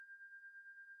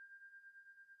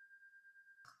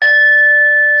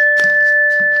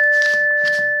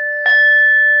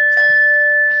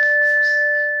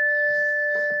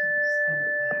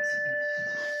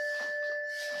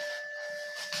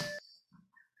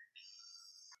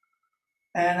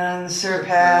An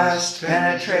unsurpassed,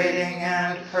 penetrating,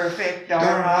 and perfect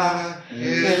Dharma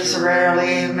is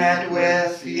rarely met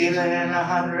with, even in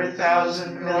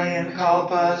 100,000 million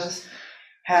kalpas.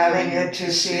 Having it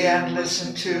to see and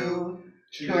listen to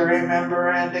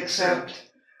remember and accept,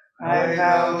 I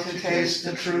vow to taste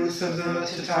the truth of the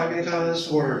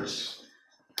Tathagata's words.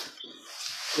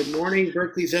 Good morning,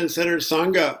 Berkeley Zen Center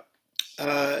Sangha.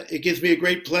 It gives me a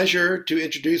great pleasure to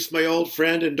introduce my old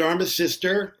friend and Dharma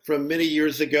sister from many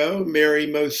years ago, Mary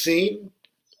Mosine.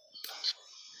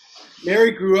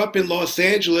 Mary grew up in Los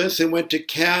Angeles and went to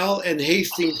Cal and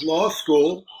Hastings Law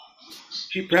School.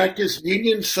 She practiced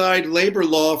union-side labor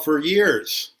law for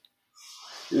years.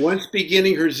 Once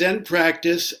beginning her Zen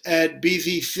practice at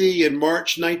BZC in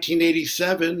March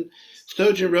 1987,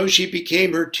 Sojun Roshi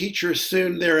became her teacher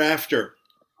soon thereafter.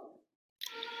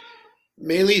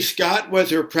 Maylie Scott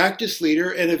was her practice leader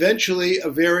and eventually a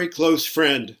very close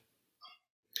friend.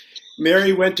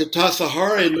 Mary went to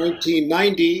Tassajara in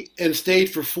 1990 and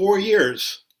stayed for 4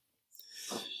 years.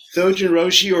 Sojun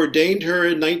Roshi ordained her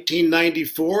in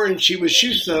 1994 and she was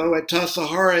Shuso at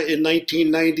Tassajara in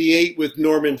 1998 with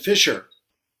Norman Fisher.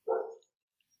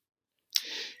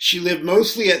 She lived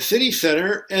mostly at City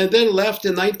Center and then left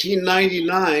in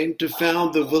 1999 to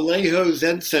found the Vallejo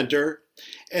Zen Center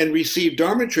and received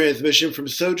Dharma transmission from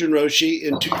Sojun Roshi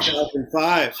in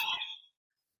 2005.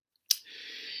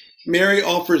 Mary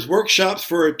offers workshops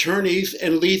for attorneys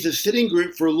and leads a sitting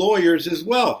group for lawyers as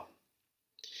well.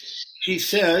 She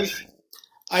says,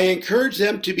 I encourage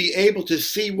them to be able to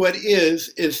see what is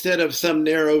instead of some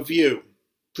narrow view.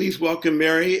 Please welcome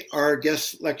Mary, our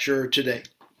guest lecturer today.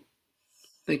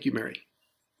 Thank you, Mary.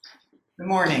 Good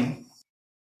morning.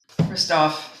 First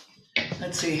off,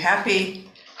 let's see, happy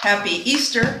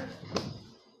Easter,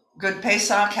 good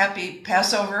Pesach, happy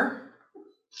Passover,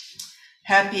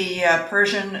 happy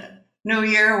Persian New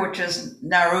Year, which is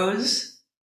Nowruz,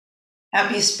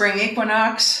 happy spring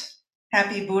equinox,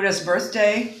 happy Buddha's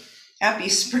birthday, happy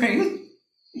spring.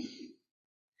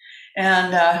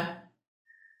 And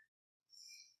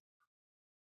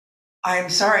I'm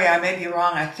sorry, I may be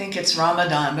wrong. I think it's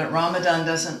Ramadan, but Ramadan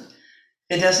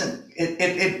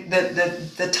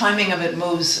the timing of it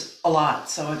moves a lot.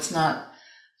 So it's not,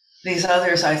 these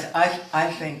others, I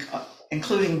think,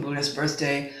 including Buddha's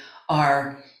birthday,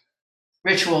 are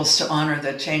rituals to honor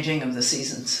the changing of the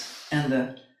seasons and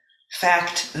the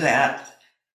fact that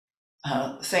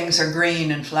things are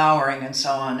green and flowering and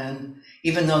so on. And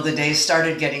even though the days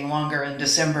started getting longer in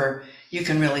December, you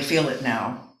can really feel it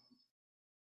now.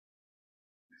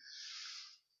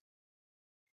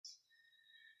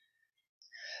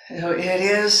 So it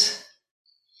is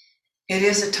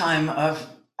a time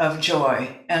of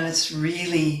joy, and it's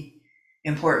really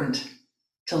important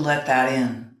to let that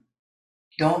in.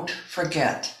 Don't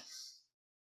forget.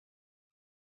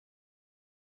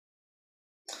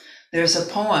 There's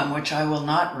a poem which I will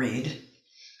not read.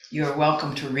 You're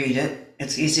welcome to read it.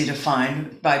 It's easy to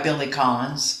find, by Billy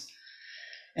Collins.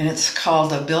 And it's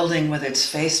called A Building with Its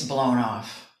Face Blown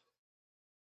Off.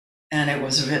 And it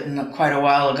was written quite a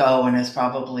while ago, and it's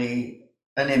probably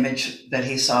an image that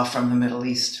he saw from the Middle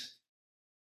East.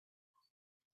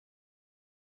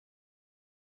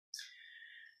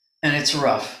 And it's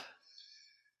rough.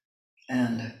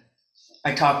 And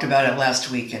I talked about it last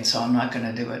week, and so I'm not going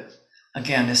to do it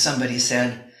again. As somebody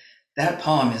said, that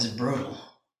poem is brutal.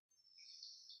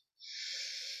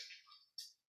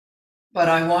 But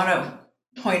I want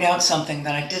to point out something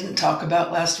that I didn't talk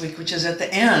about last week, which is at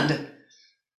the end,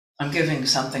 I'm giving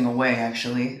something away,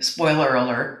 actually. Spoiler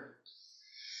alert.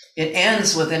 It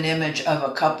ends with an image of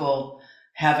a couple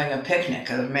having a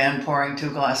picnic, a man pouring 2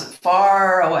 glasses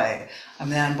far away, a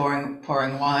man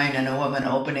pouring wine, and a woman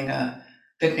opening a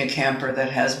picnic hamper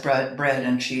that has bread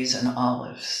and cheese and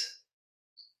olives.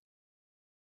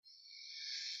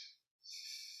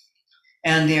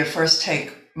 And your first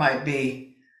take might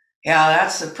be, yeah,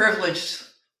 that's the privileged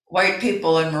white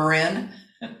people in Marin,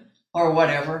 or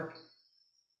whatever.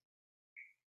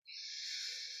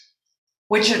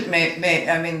 Which it may,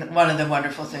 I mean, one of the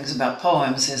wonderful things about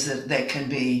poems is that they can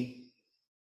be,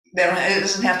 it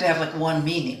doesn't have to have like one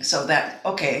meaning. So that,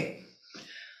 okay.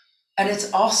 And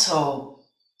it's also,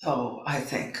 though, I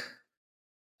think,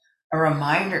 a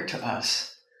reminder to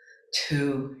us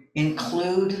to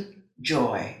include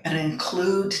joy and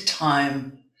include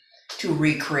time to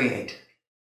recreate,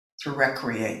 to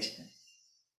recreate.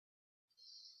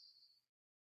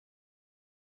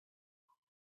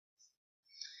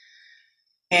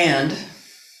 And,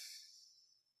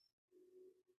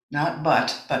 not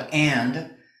but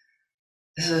and,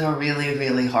 this is a really,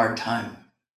 really hard time,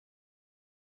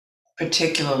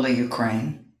 particularly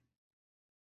Ukraine.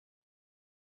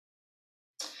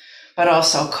 but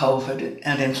also COVID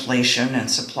and inflation and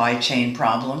supply chain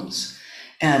problems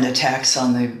and attacks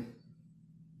on the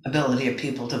ability of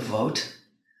people to vote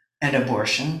and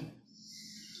abortion.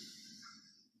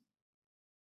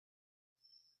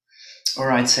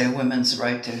 Or I'd say women's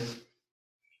right to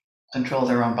control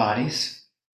their own bodies.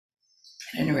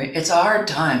 At any rate, it's a hard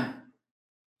time.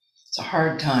 It's a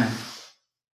hard time.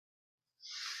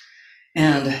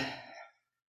 And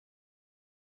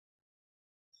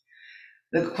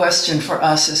the question for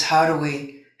us is how do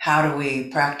we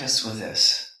practice with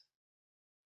this?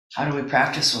 How do we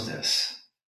practice with this?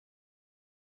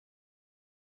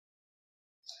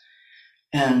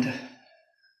 And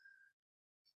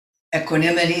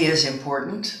equanimity is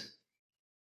important.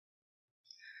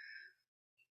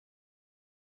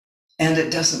 And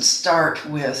it doesn't start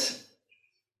with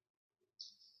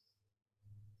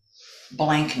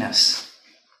blankness.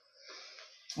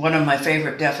 One of my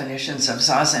favorite definitions of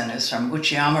Zazen is from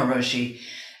Uchiyama Roshi.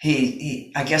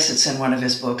 He I guess it's in one of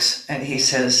his books, and he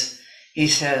says,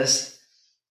 is this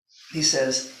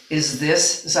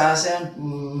Zazen?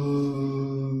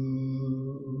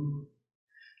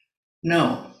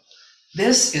 No,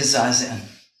 this is Zazen.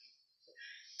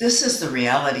 This is the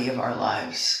reality of our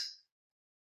lives.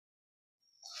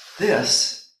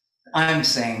 This, I'm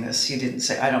saying this, he didn't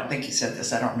say, I don't think he said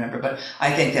this, I don't remember, but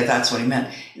I think that that's what he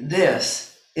meant.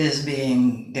 This is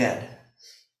being dead,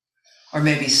 or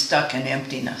maybe stuck in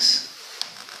emptiness.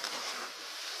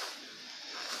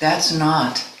 That's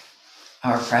not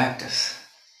our practice.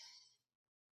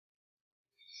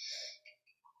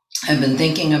 I've been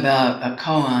thinking about a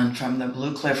koan from the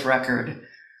Blue Cliff Record.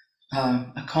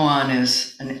 A koan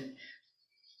is,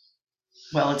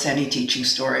 it's any teaching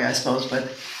story, I suppose,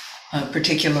 but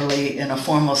particularly in a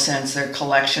formal sense, they're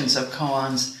collections of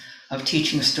koans of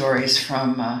teaching stories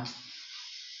from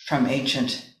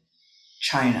ancient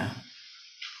China.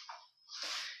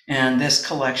 And this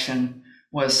collection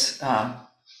was, but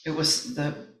it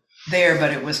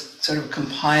was sort of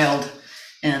compiled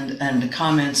and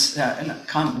comments,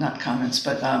 not comments,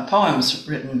 but poems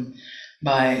written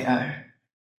by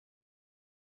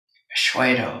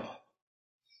Shuido.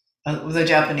 The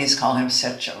Japanese call him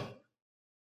Secho.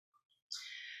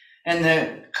 And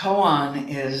the koan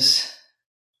is,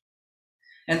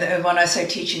 and when I say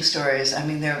teaching stories, I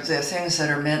mean they're things that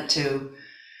are meant to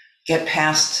get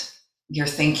past your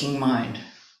thinking mind.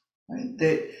 Right?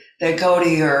 They go to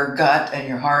your gut and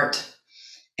your heart,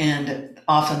 and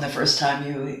often the first time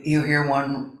you hear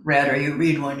one read or you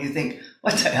read one, you think,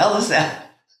 what the hell is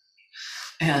that?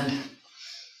 And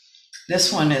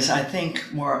this one is, I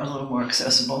think, a little more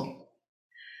accessible.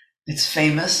 It's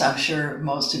famous. I'm sure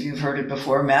most of you have heard it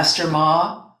before. Master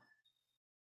Ma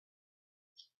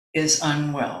is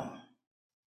unwell.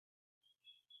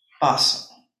 Baso.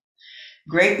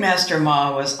 Great Master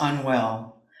Ma was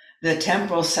unwell. The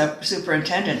temple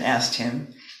superintendent asked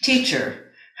him,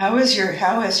 "Teacher, how has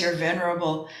your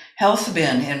venerable health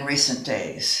been in recent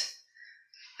days?"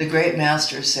 The great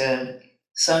master said,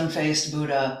 "Sun-faced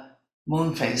Buddha,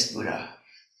 moon-faced Buddha."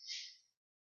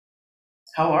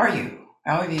 How are you?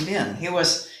 How have you been? He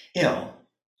was ill.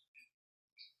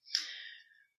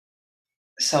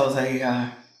 So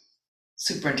the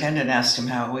superintendent asked him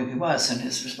how he was, and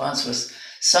his response was,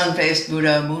 sun-faced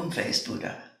Buddha, moon-faced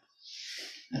Buddha.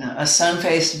 And a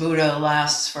sun-faced Buddha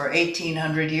lasts for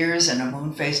 1,800 years, and a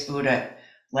moon-faced Buddha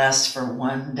lasts for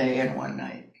 1 day and 1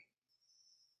 night.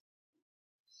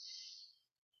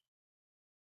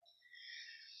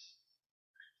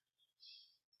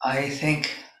 I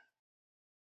think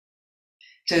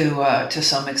to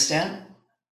some extent,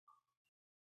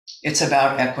 it's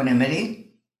about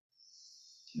equanimity.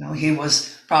 He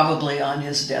was probably on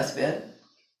his deathbed.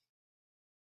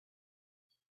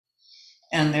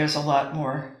 And there's a lot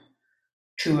more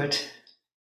to it.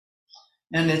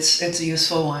 And it's a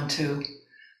useful one to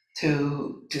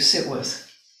sit with.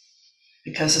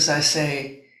 Because as I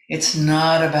say, it's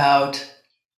not about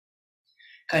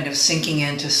kind of sinking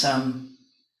into some,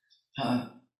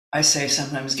 I say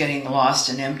sometimes getting lost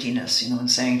in emptiness, and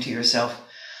saying to yourself,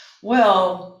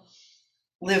 well,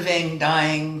 living,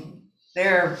 dying,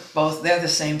 they're the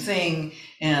same thing,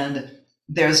 and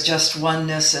there's just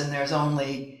oneness, and there's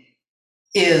only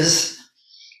is,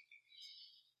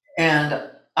 and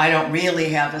I don't really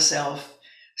have a self,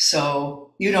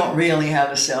 so you don't really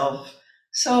have a self,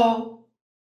 so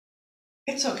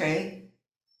it's okay.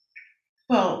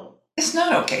 Well, it's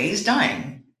not okay, he's dying.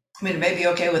 I mean, it may be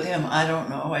okay with him, I don't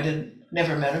know,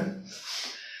 never met him.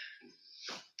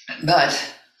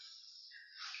 But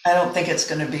I don't think it's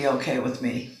going to be okay with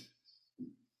me.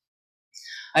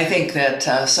 I think that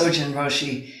Sojin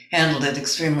Roshi handled it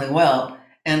extremely well.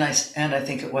 and I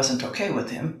think it wasn't okay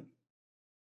with him.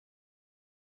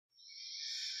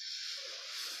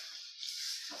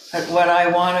 But what I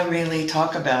want to really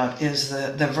talk about is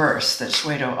the verse that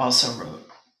Shwedo also wrote.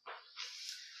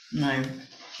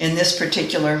 In this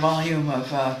particular volume of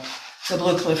the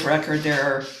Blue Cliff Record,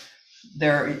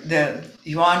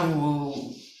 Yuan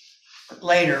Wu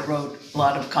later wrote a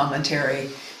lot of commentary,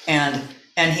 and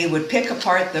he would pick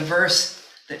apart the verse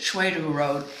that Shwedo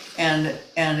wrote, and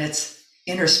it's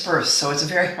interspersed, so it's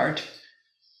very hard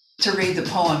to read the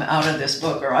poem out of this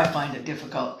book, or I find it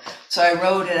difficult. So I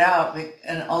wrote it out,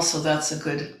 and also it's a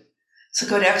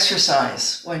good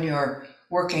exercise when you're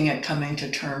working at coming to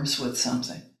terms with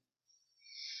something.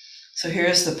 So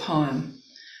here's the poem.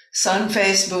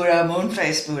 Sun-faced Buddha,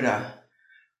 moon-faced Buddha.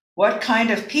 What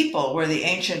kind of people were the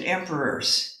ancient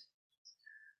emperors?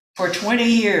 For 20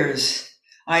 years,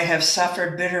 I have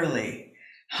suffered bitterly.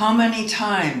 How many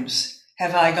times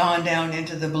have I gone down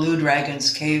into the blue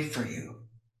dragon's cave for you?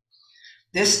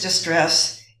 This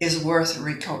distress is worth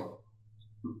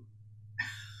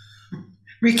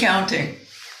recounting.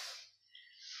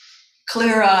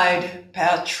 Clear-eyed,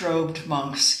 path-robed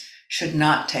monks should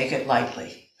not take it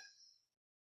lightly.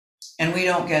 And we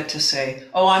don't get to say,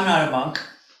 oh, I'm not a monk,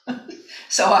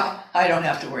 so I don't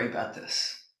have to worry about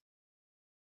this.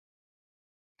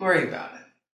 Worry about it.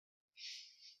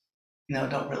 No,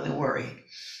 don't really worry.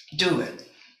 Do it.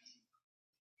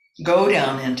 Go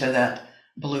down into that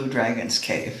blue dragon's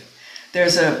cave.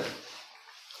 There's a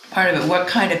part of it, what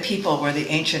kind of people were the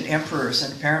ancient emperors?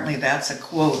 And apparently that's a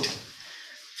quote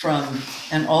from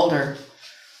an older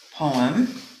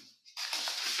poem.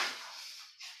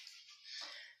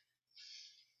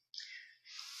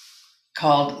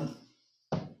 Called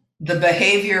The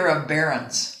Behavior of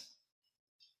Barons.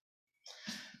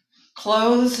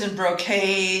 Clothed in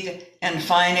brocade and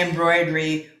fine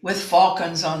embroidery with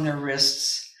falcons on their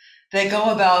wrists, they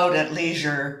go about at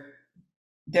leisure,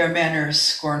 their manners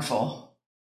scornful.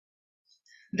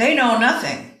 They know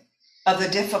nothing of the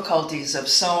difficulties of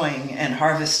sowing and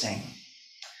harvesting.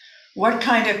 What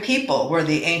kind of people were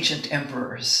the ancient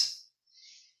emperors?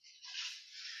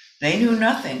 They knew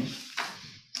nothing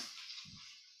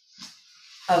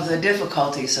of the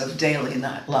difficulties of daily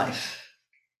life.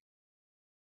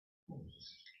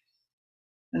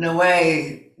 In a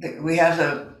way, we have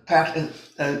an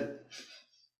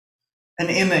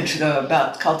image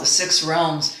called the six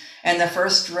realms, and the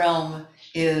first realm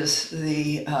is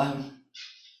the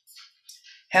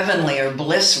heavenly or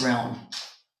bliss realm.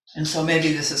 And so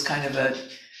maybe this is kind of a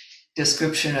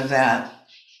description of that.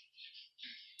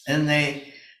 And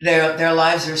their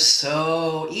lives are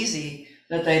so easy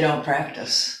that they don't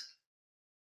practice.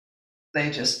 They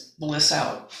just bliss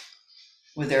out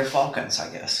with their falcons,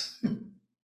 I guess.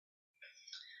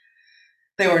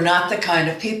 They were not the kind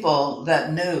of people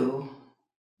that knew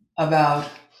about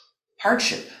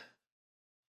hardship.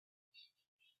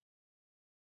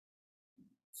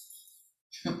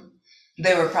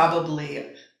 They were probably,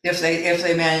 if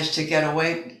they managed to get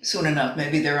away soon enough,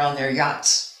 maybe they're on their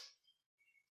yachts.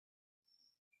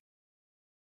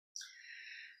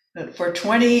 But for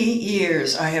 20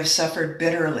 years, I have suffered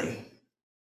bitterly.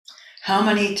 How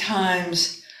many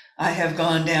times I have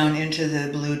gone down into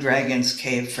the blue dragon's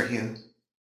cave for you.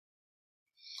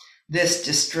 This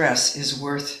distress is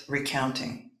worth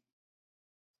recounting.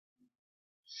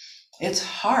 It's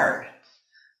hard.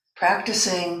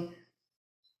 Practicing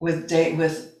with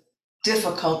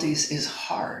difficulties is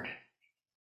hard.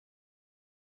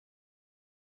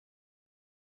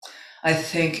 I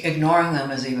think ignoring them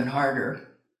is even harder.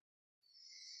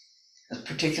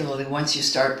 Particularly once you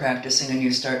start practicing and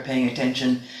you start paying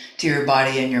attention to your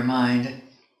body and your mind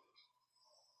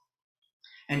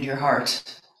and your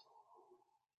heart.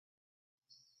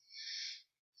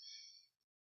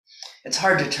 It's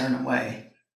hard to turn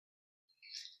away.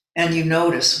 And you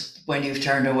notice when you've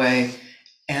turned away,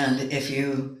 and if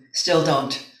you still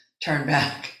don't turn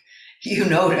back, you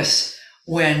notice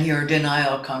when your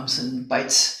denial comes and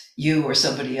bites you or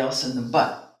somebody else in the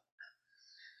butt.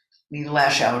 You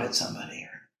lash out at somebody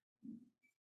or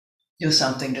do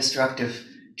something destructive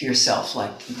to yourself,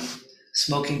 like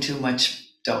smoking too much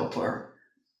dope or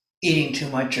eating too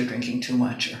much or drinking too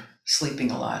much or sleeping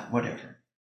a lot, whatever.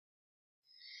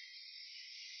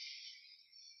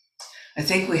 I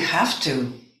think we have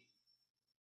to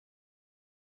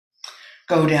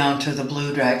go down to the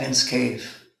blue dragon's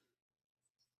cave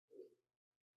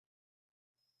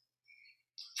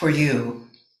for you.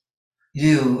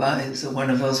 You is one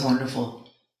of those wonderful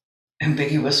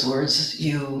ambiguous words.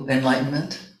 You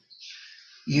enlightenment,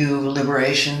 you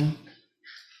liberation,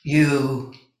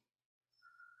 you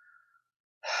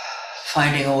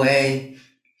finding a way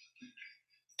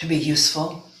to be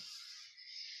useful.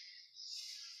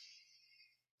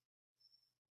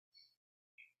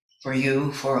 For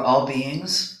you, for all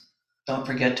beings. Don't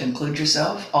forget to include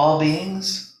yourself, all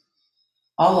beings,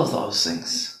 all of those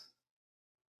things.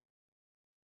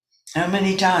 How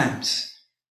many times?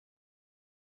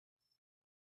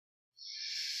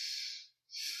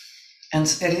 And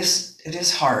it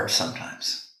is hard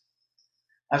sometimes.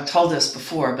 I've told this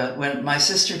before, but when my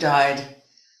sister died,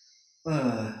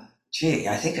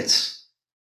 I think it's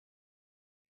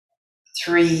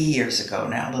 3 years ago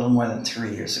now, a little more than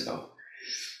 3 years ago.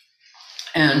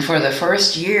 And for the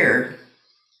first year,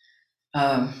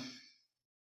 I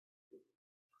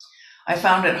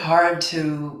found it hard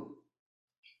to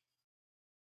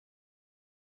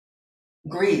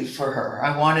grieve for her.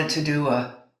 I wanted to do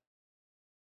a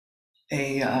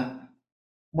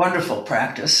wonderful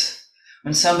practice.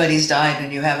 When somebody's died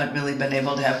and you haven't really been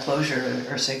able to have closure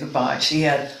or say goodbye. She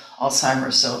had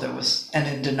Alzheimer's, so there was, and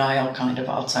in denial kind of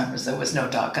Alzheimer's, there was no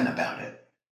talking about it.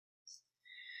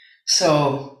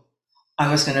 So I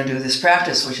was going to do this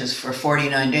practice, which is for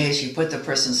 49 days. You put the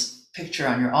person's picture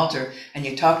on your altar and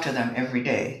you talk to them every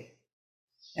day.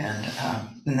 And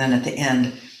then at the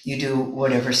end, you do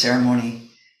whatever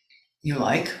ceremony you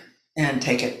like and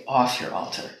take it off your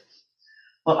altar.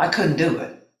 Well, I couldn't do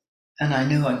it. And I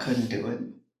knew I couldn't do it.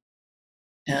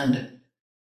 And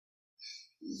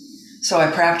so I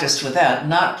practiced with that,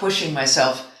 not pushing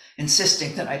myself,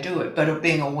 insisting that I do it, but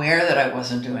being aware that I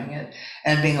wasn't doing it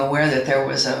and being aware that there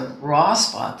was a raw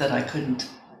spot that I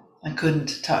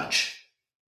couldn't touch.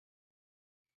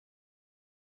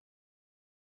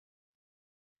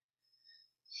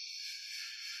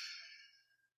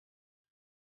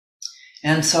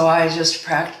 And so I just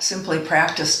simply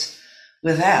practiced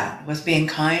with that, with being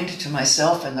kind to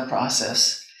myself in the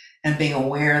process and being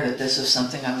aware that this is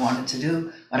something I wanted to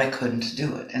do, but I couldn't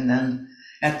do it. And then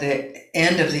at the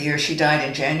end of the year, she died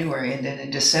in January, and then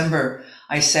in December,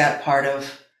 I sat part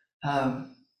of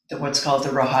what's called the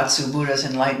Rohatsu Buddha's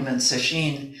Enlightenment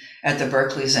Sesshin at the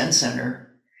Berkeley Zen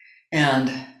Center.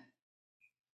 And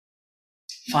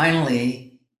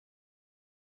finally,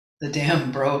 the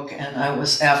dam broke, and I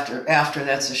was, after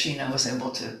that sesshin, I was able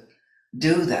to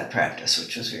do that practice,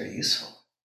 which was very useful.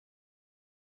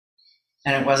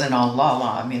 And it wasn't all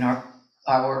la. I mean,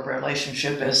 our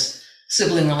relationship as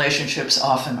sibling relationships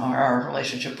often are. Our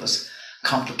relationship was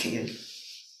complicated.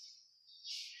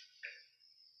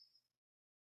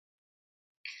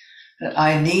 But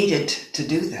I needed to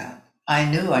do that. I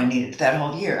knew I needed that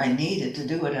whole year. I needed to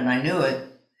do it, and I knew it.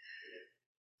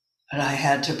 But I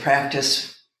had to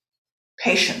practice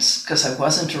patience because I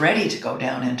wasn't ready to go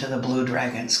down into the Blue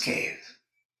Dragon's cave.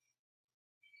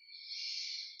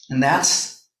 And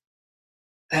that's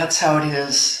how it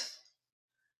is,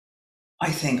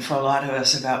 I think, for a lot of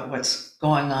us about what's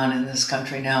going on in this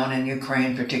country now and in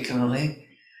Ukraine particularly.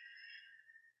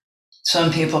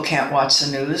 Some people can't watch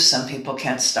the news. Some people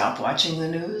can't stop watching the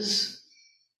news.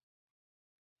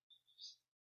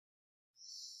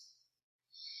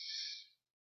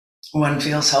 One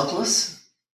feels helpless.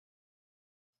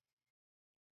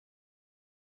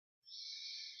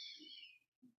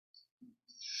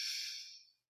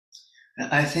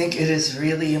 I think it is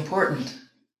really important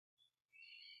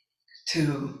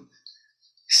to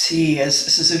see, as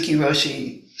Suzuki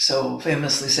Roshi so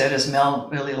famously said, as Mel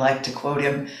really liked to quote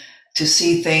him, to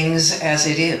see things as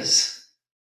it is.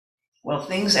 Well,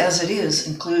 things as it is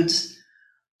includes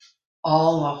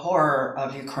all the horror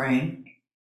of Ukraine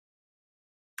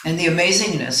and the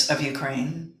amazingness of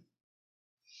Ukraine.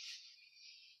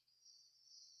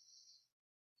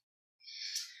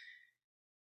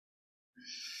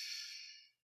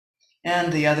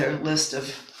 And the other list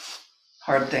of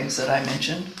hard things that I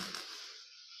mentioned.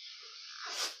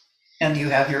 And you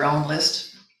have your own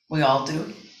list. We all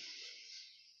do.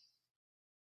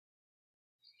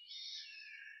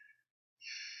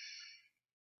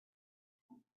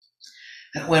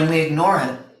 And when we ignore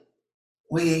it,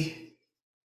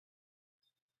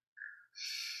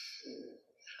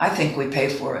 I think we pay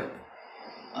for it.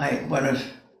 One of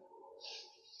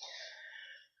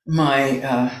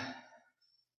my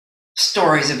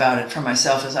stories about it for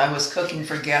myself is I was cooking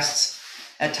for guests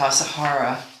at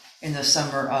Tassajara in the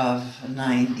summer of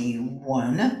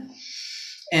 '91,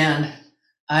 and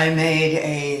I made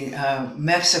a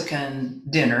Mexican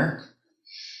dinner,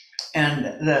 and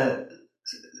the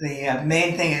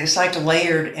main thing is like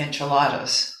layered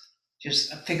enchiladas.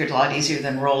 Just figured a lot easier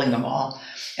than rolling them all,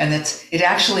 and it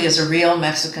actually is a real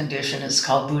Mexican dish, and it's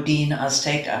called budín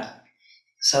azteca.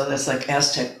 So that's like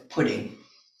Aztec pudding.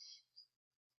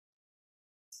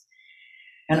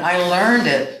 And I learned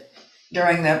it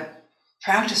during that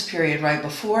practice period right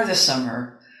before the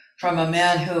summer from a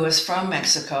man who was from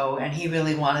Mexico, and he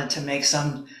really wanted to make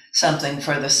something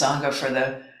for the Sangha for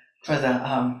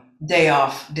the day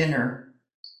off dinner.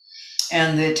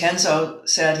 And the Tenzo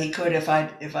said he could if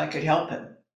I could help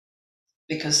him,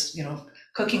 because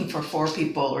cooking for 4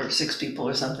 people or 6 people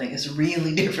or something is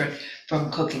really different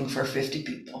from cooking for 50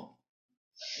 people.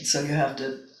 And so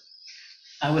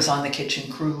I was on the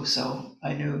kitchen crew, so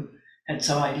I had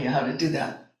some idea how to do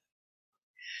that.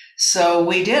 So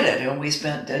we did it, and we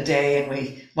spent a day,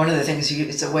 and one of the things,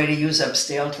 it's a way to use up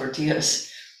stale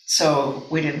tortillas. So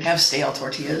we didn't have stale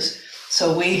tortillas.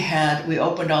 So we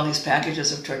opened all these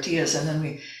packages of tortillas, and then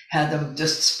we had them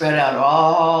just spread out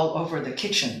all over the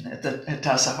kitchen at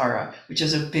Tassajara, which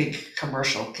is a big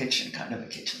commercial kitchen, kind of a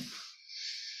kitchen.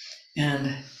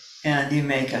 And you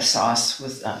make a sauce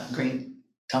with green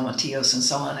tomatillos and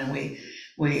so on, and we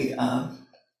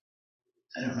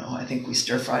I don't know, I think we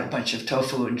stir-fried a bunch of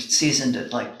tofu and seasoned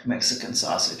it like Mexican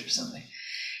sausage or something.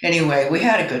 Anyway, we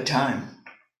had a good time.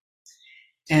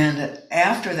 And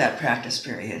after that practice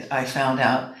period, I found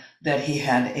out that he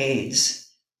had AIDS.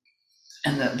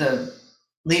 And the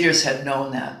leaders had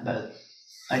known that, but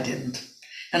I didn't.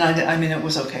 And I mean, it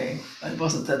was okay. It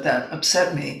wasn't that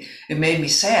upset me. It made me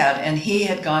sad. And he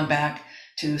had gone back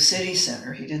to City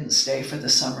Center. He didn't stay for the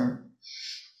summer.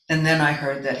 And then I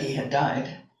heard that he had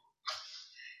died.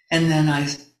 And then I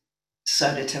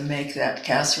decided to make that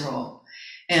casserole.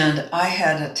 And I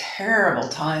had a terrible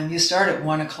time. You start at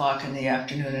 1:00 in the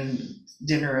afternoon, and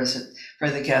dinner for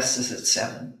the guests is at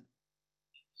 7.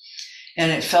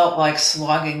 And it felt like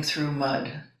slogging through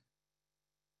mud.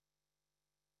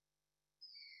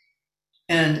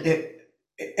 And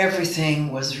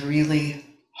everything was really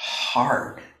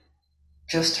hard,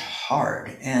 just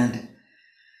hard. And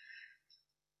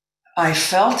I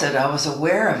felt it, I was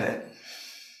aware of it.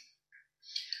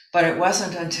 But it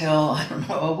wasn't until, I don't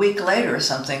know, a week later or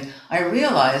something, I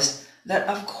realized that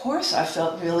of course I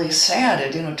felt really sad.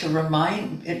 It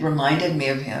reminded me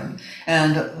of him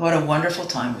and what a wonderful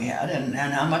time we had, and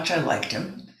how much I liked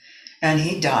him. And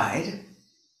he died,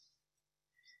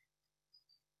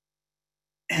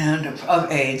 and of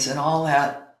AIDS, and all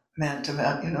that meant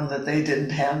about, that they didn't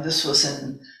have, this was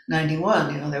in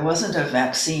 91, there wasn't a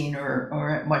vaccine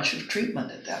or much of treatment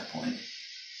at that point.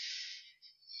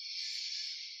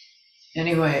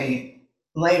 Anyway,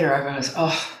 later I realized,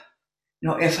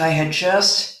 if I had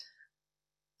just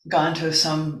gone to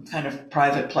some kind of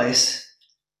private place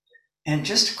and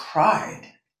just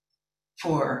cried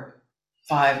for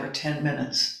 5 or 10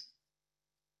 minutes,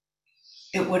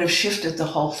 it would have shifted the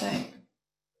whole thing.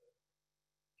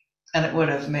 And it would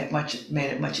have made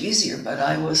it much easier, but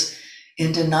I was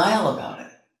in denial about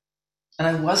it. And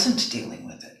I wasn't dealing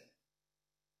with it.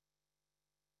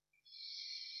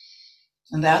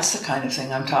 And that's the kind of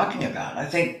thing I'm talking about.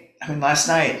 Last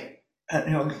night,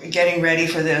 getting ready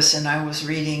for this, and I was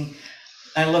reading,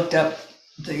 I looked up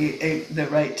the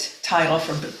right title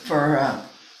for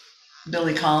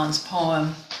Billy Collins'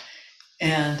 poem,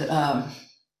 and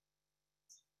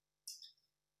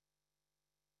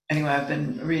anyway, I've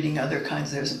been reading other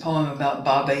kinds. There's a poem about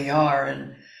Baba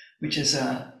Yar, which is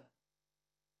a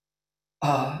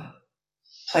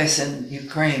place in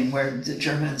Ukraine where the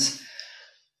Germans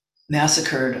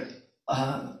massacred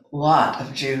a lot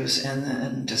of Jews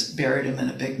and just buried them in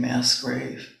a big mass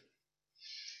grave.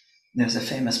 There's a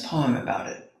famous poem about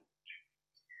it.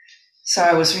 So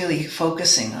I was really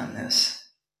focusing on this.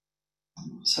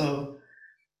 So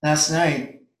last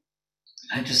night,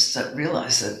 I just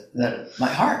realized that my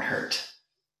heart hurt.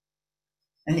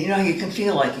 And you can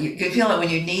feel it when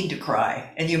you need to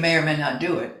cry, and you may or may not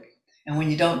do it. And when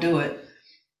you don't do it,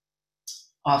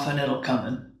 often it'll come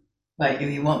and bite you.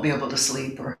 You won't be able to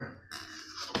sleep, or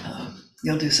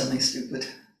you'll do something stupid.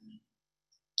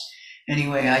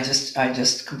 Anyway, I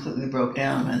just completely broke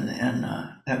down, and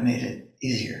that made it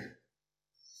easier.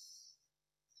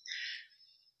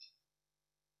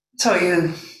 So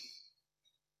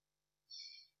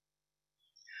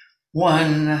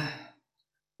one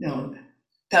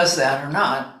does that or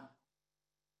not,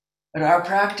 but our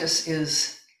practice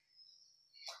is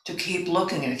to keep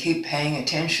looking and keep paying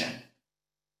attention,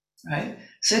 right?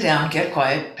 Sit down, get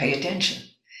quiet, pay attention.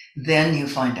 Then you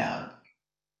find out.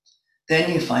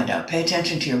 Pay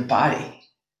attention to your body.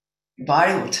 Your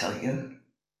body will tell you.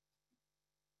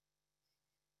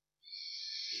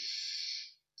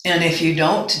 And if you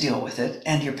don't deal with it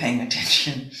and you're paying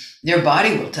attention, your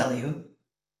body will tell you.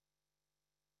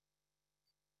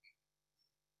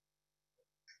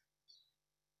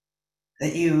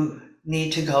 That you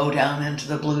need to go down into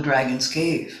the Blue Dragon's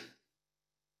cave.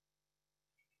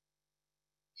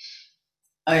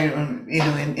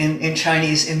 in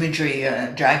Chinese imagery,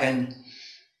 a dragon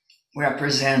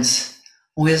represents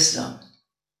wisdom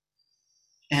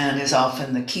and is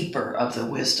often the keeper of the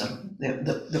wisdom,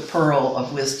 the pearl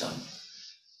of wisdom.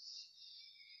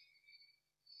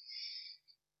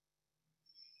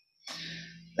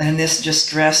 And this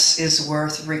distress is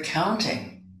worth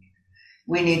recounting.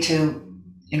 We need to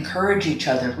encourage each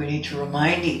other. We need to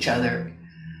remind each other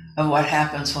of what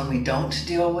happens when we don't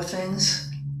deal with things.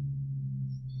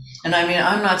 And I mean,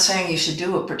 I'm not saying you should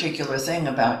do a particular thing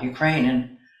about Ukraine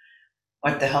and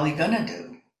what the hell are you gonna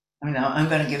do? I mean, I'm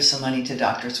gonna give some money to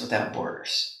Doctors Without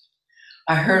Borders.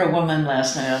 I heard a woman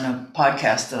last night on a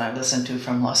podcast that I listened to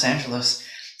from Los Angeles.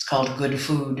 It's called Good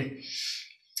Food.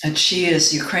 And she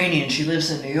is Ukrainian. She lives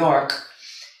in New York,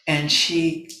 and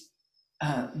she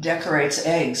decorates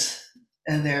eggs,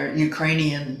 and they're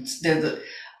Ukrainian.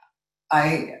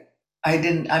 I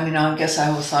guess I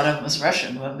always thought of them as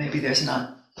Russian. Well, maybe there's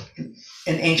not.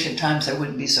 In ancient times, there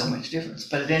wouldn't be so much difference.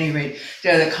 But at any rate,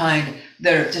 they're the kind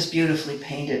that are just beautifully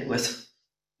painted with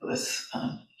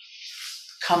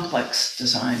complex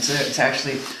designs. It's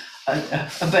actually a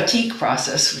batik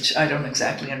process, which I don't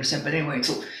exactly understand. But anyway,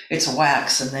 it's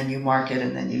wax, and then you mark it,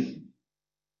 and then you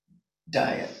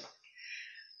dye it.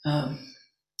 And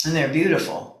they're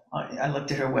beautiful. I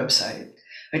looked at her website,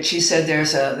 but she said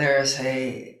there's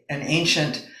an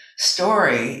ancient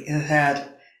story that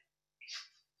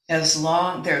there's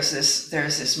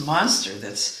this monster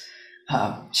that's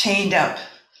chained up,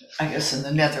 I guess, in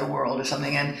the netherworld or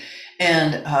something,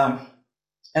 and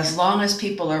as long as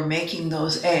people are making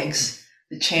those eggs,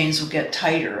 the chains will get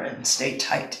tighter and stay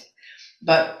tight.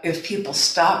 But if people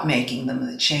stop making them,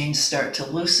 the chains start to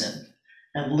loosen,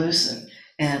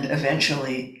 and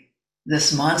eventually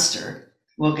this monster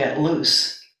will get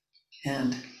loose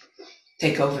and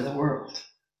take over the world.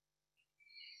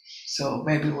 So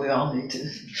maybe we all need to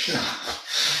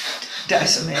dye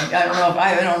some eggs. I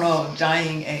don't know if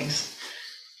dyeing eggs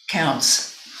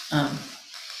counts. At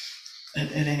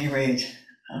any rate,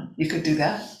 you could do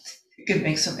that. You could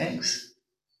make some eggs.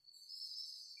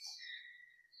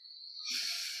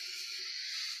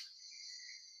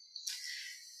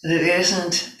 But it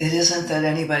isn't that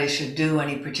anybody should do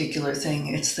any particular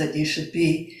thing. It's that you should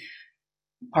be,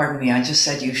 pardon me, I just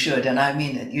said you should, and I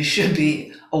mean it. You should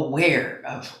be aware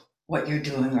of what you're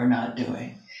doing or not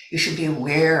doing. You should be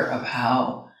aware of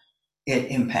how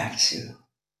it impacts you.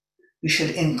 You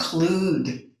should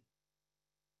include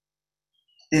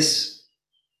this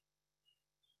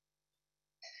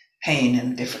pain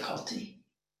and difficulty.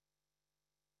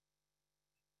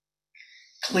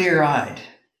 Clear-eyed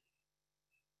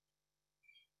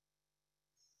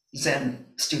Zen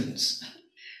students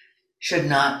should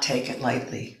not take it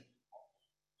lightly.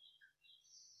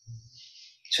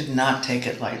 Should not take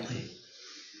it lightly.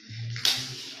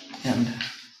 And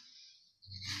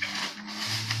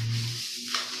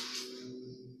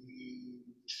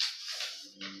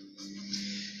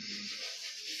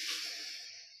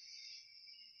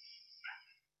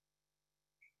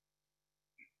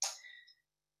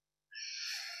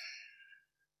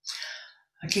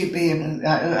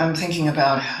I'm thinking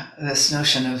about this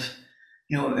notion of,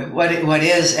 what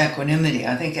is equanimity?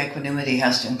 I think equanimity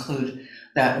has to include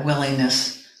that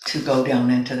willingness to go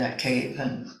down into that cave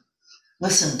and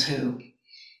listen to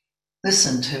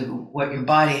what your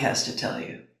body has to tell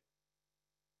you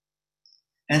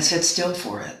and sit still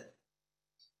for it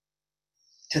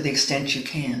to the extent you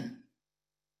can.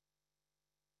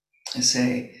 And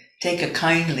say, take a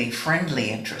kindly, friendly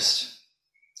interest,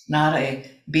 not a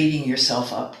beating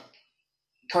yourself up,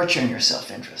 torturing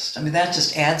yourself interest. I mean, that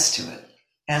just adds to it,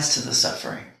 adds to the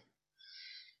suffering,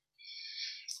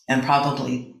 and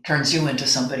probably turns you into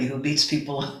somebody who beats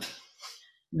people up.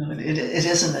 It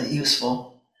isn't a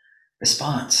useful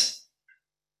response.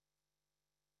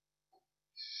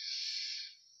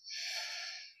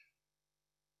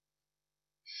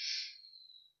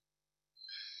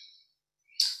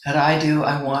 And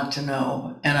I want to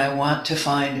know, and I want to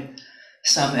find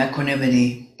some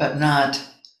equanimity, but not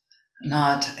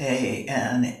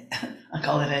I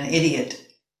call it an idiot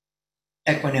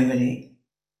equanimity.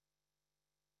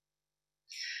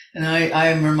 And I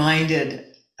am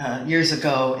reminded years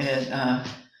ago in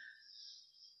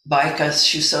Baika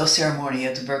Shuso ceremony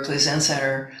at the Berkeley Zen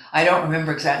Center, I don't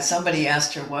remember exactly, somebody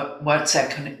asked her what's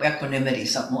equanimity,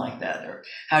 something like that, or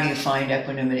how do you find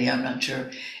equanimity, I'm not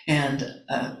sure. And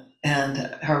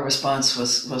her response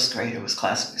was great, it was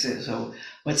classic. So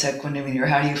what's equanimity, or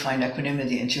how do you find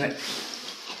equanimity? And she went,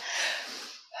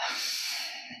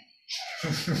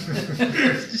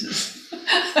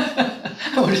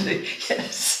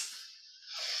 yes.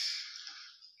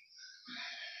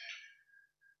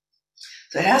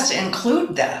 So it has to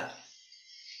include that.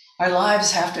 Our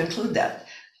lives have to include that.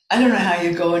 I don't know how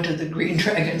you go into the green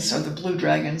dragons or the blue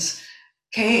dragons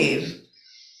cave,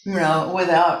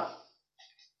 without,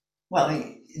 well,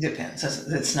 it depends.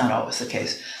 It's not always the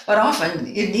case. But often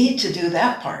you need to do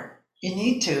that part. You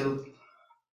need to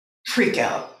freak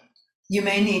out. You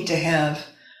may need to have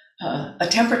a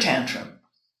temper tantrum,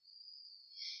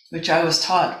 which I was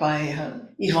taught by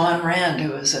Yvonne Rand,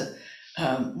 who was a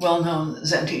well-known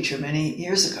Zen teacher many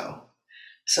years ago.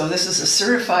 So this is a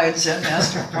certified Zen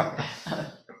master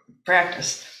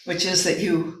practice, which is that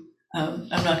you,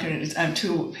 I'm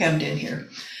too hemmed in here,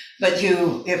 but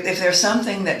if there's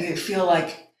something that you feel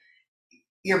like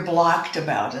you're blocked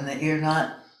about and that you're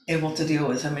not able to deal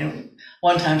with. I mean,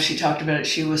 one time she talked about it,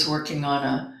 she was working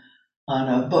on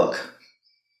a book,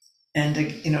 and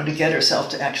to get herself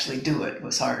to actually do it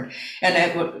was hard.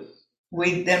 And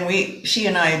she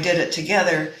and I did it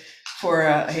together for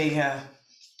a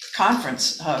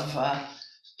conference of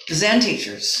Zen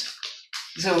teachers.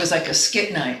 So it was like a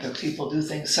skit night where people do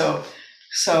things. So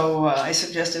I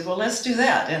suggested, well, let's do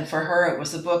that. And for her, it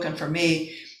was the book, and for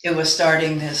me, it was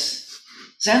starting this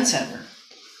Zen center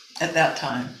at that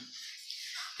time.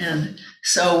 And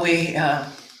so we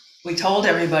told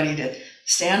everybody to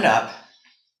stand up.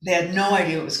 They had no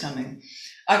idea what was coming.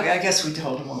 I guess we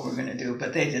told them what we were going to do,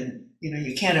 but they didn't.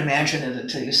 You can't imagine it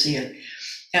until you see it.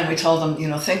 And we told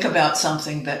them, think about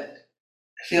something that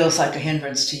feels like a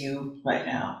hindrance to you right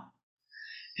now.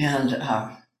 And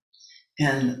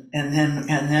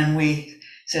then we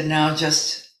said, now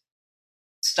just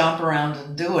stomp around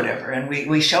and do whatever. And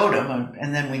we showed them,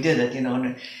 and then we did it,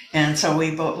 and so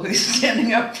we were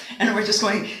standing up, and we're just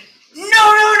going,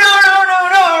 no,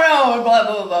 blah,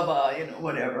 blah, blah, blah,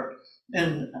 whatever.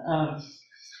 And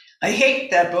I hate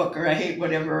that book, or I hate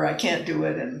whatever, I can't do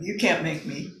it, and you can't make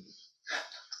me.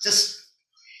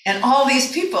 And all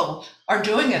these people are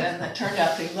doing it, and it turned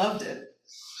out they loved it.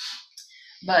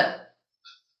 But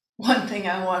one thing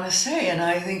I want to say, and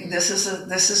I think this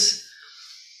is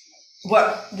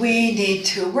what we need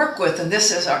to work with, and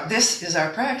this is our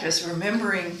practice,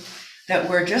 remembering that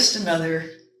we're just another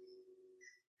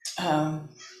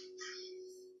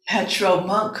hetero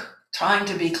monk trying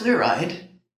to be clear-eyed.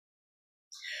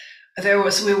 We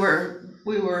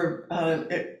were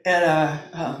at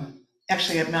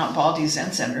actually at Mount Baldy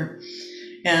Zen Center,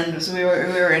 and so we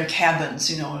were in cabins,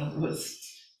 with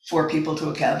 4 people to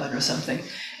a cabin or something.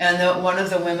 And one of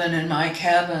the women in my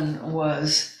cabin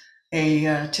was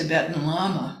a Tibetan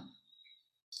Lama,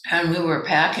 and we were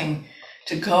packing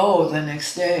to go the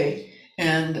next day.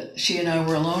 And she and I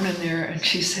were alone in there, and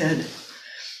she said,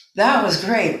 "That was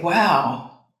great.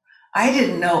 Wow. I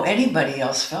didn't know anybody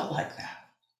else felt like that."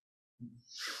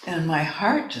 And my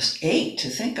heart just ached to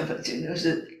think of it.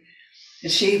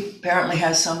 That she apparently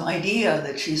has some idea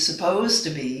that she's supposed to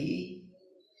be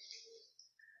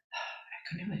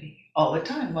equanimity all the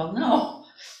time. Well, no,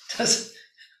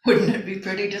 wouldn't it be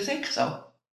pretty to think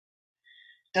so?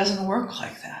 It doesn't work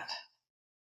like that.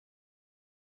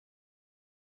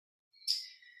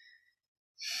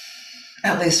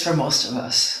 At least for most of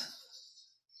us.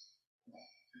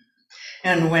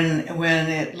 And when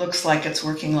it looks like it's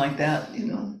working like that,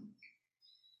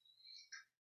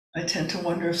 I tend to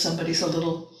wonder if somebody's a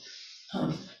little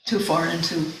too far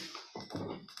into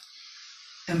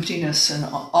emptiness and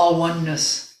all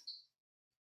oneness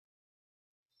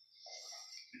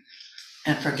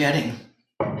and forgetting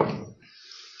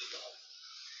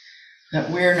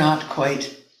that we're not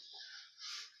quite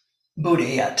Buddha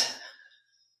yet.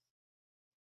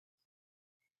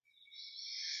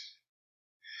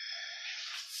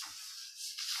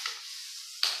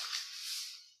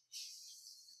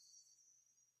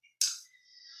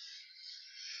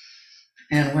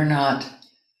 And we're not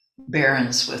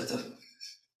barons with the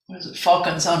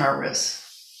falcons on our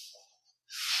wrists.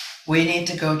 We need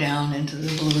to go down into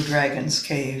the blue dragon's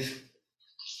cave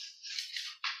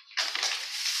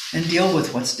and deal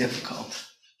with what's difficult.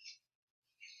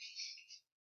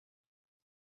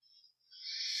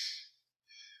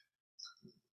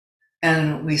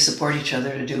 And we support each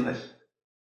other to do it.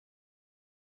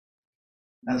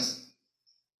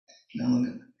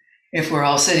 If we're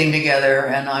all sitting together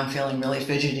and I'm feeling really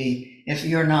fidgety, if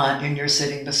you're not and you're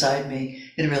sitting beside me,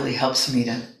 it really helps me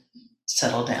to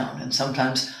settle down. And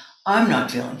sometimes I'm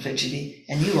not feeling fidgety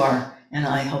and you are, and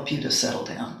I help you to settle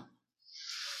down.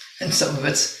 And some of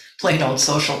it's plain old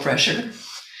social pressure,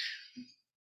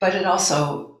 but it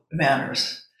also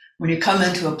matters. When you come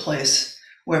into a place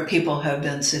where people have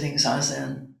been sitting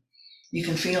zazen, you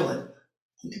can feel it.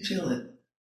 You can feel it.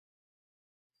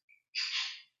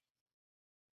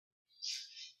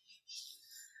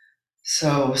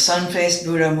 So, sun-faced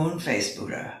Buddha, moon-faced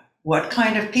Buddha. What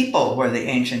kind of people were the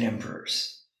ancient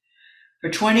emperors? For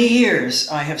 20 years,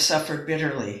 I have suffered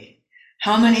bitterly.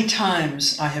 How many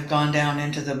times I have gone down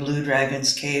into the blue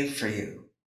dragon's cave for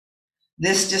you.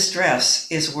 This distress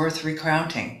is worth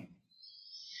recounting.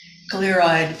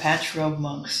 Clear-eyed, patch-robed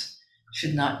monks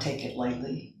should not take it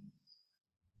lightly.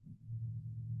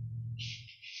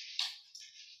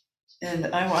 And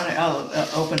I'll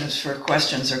open this for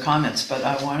questions or comments, but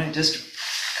I want to just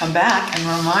come back and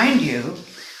remind you,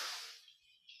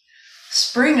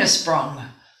 spring is sprung.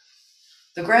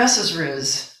 The grass is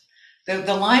riz.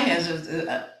 The line is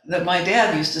that my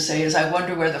dad used to say is, I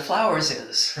wonder where the flowers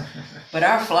is. But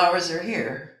our flowers are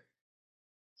here.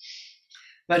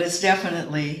 But it's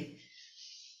definitely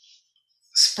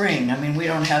spring. I mean, we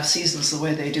don't have seasons the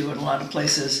way they do in a lot of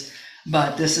places,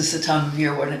 but this is the time of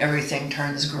year when everything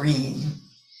turns green.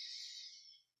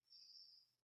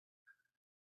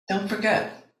 Don't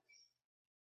forget,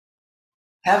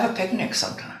 have a picnic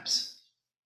sometimes.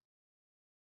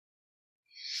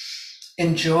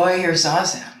 Enjoy your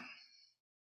zazen.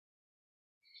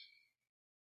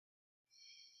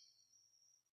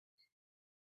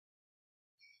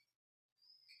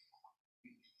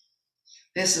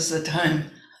 This is the time.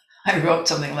 I wrote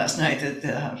something last night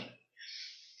that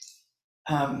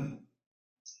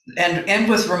and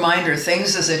with reminder,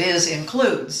 things as it is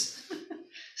includes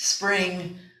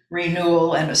spring,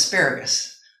 renewal, and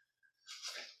asparagus.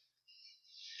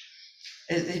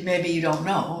 Maybe you don't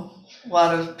know. A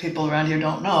lot of people around here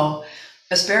don't know.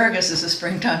 Asparagus is a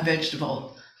springtime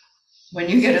vegetable. When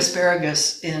you get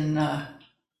asparagus in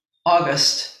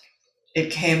August,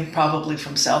 it came probably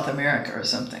from South America or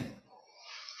something.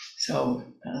 So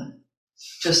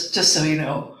just so you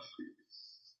know.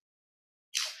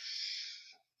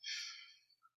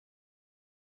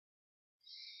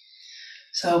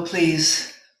 So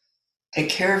please take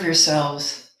care of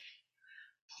yourselves.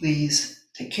 Please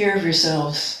take care of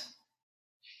yourselves.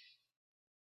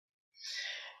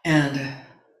 And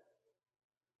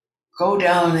go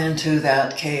down into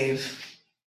that cave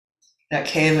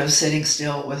of sitting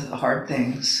still with the hard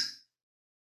things.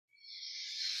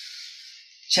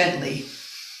 Gently,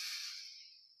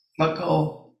 but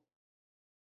go.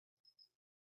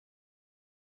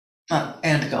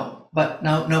 And go, but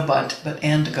no but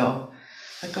and go.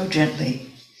 But go gently.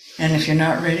 And if you're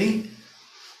not ready,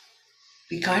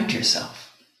 be kind to yourself.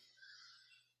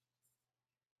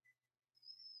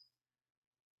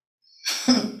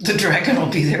 The dragon will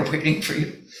be there waiting for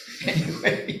you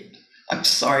anyway. I'm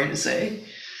sorry to say.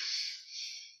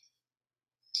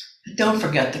 Don't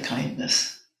forget the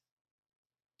kindness.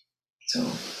 So,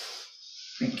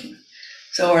 thank you.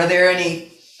 So, are there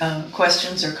any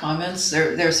questions or comments?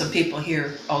 There are some people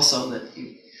here also that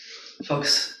you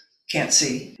folks can't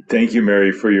see. Thank you,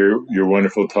 Mary, for your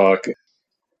wonderful talk.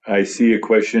 I see a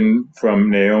question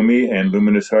from Naomi and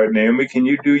Luminous Heart. Naomi, can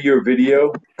you do your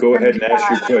video? Go ahead and ask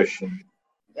your question.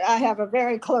 I have a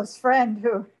very close friend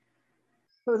who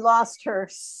lost her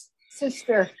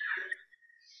sister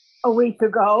a week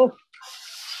ago,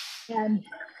 and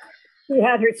she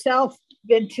had herself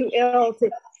been too ill to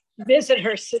visit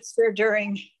her sister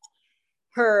during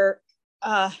her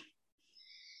the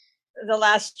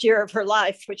last year of her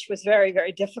life, which was very,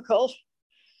 very difficult.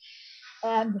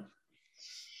 And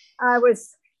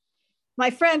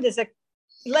my friend is a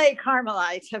lay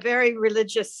Carmelite, a very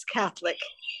religious Catholic.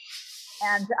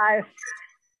 And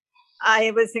I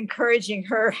was encouraging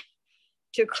her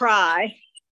to cry.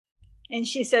 And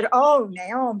she said, "Oh,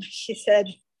 Naomi," she said,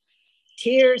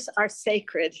 "tears are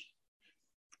sacred."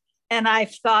 And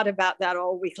I've thought about that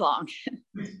all week long.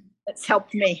 It's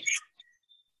helped me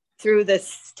through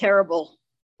this terrible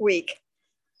week.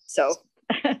 So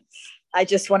I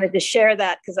just wanted to share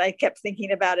that because I kept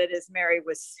thinking about it as Mary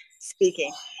was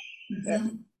speaking.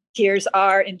 Mm-hmm. Tears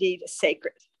are indeed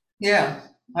sacred. Yeah,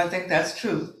 I think that's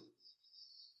true.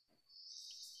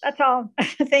 That's all.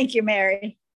 Thank you,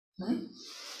 Mary. Mm-hmm.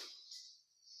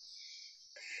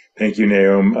 Thank you,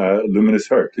 Naomi. Luminous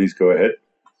Heart, please go ahead.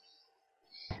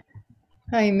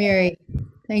 Hi, Mary.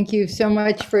 Thank you so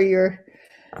much for your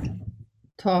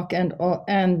talk and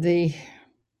the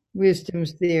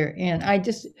wisdoms there. And I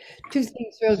just, two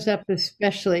things rose up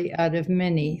especially out of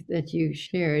many that you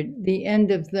shared. The end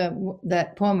of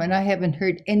that poem, and I haven't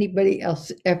heard anybody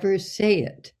else ever say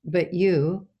it but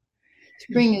you.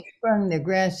 Spring is sprung, the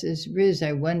grass is riz,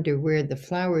 I wonder where the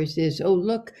flowers is. Oh,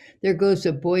 look, there goes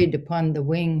a boyd upon the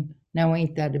wing. Now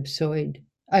ain't that absurd?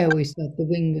 I always thought the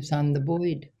wing was on the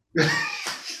boyd.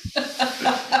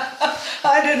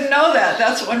 I didn't know that.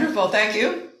 That's wonderful. Thank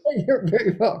you. You're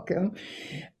very welcome.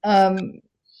 And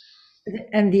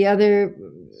the other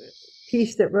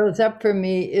piece that rose up for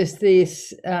me is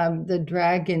this the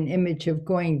dragon image of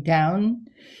going down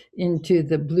into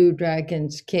the blue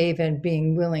dragon's cave and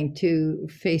being willing to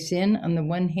face in on the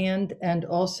one hand, and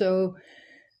also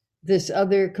this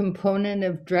other component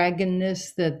of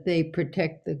dragonness, that they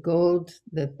protect the gold,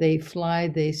 that they fly,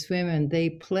 they swim, and they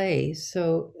play.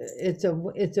 So it's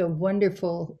a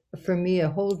wonderful, for me, a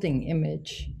holding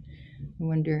image. I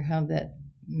wonder how that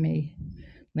may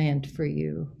land for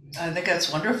you. I think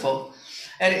that's wonderful.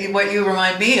 And what you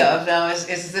remind me of now is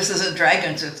this isn't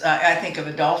dragons. It's, I think of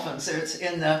a dolphins. It's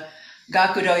in the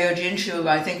Gakudo Yojinshu,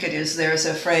 I think it is, there's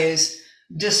a phrase,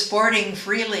 disporting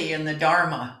freely in the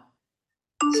Dharma.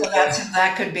 So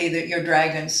that could be that your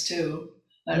dragons too.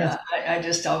 And Yes.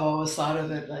 I've always thought of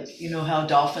it like, you know how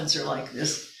dolphins are like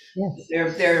this. Yes.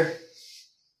 They're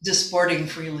disporting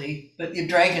freely, but your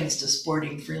dragons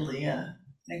disporting freely. Yeah.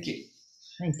 Thank you.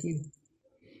 Thank you.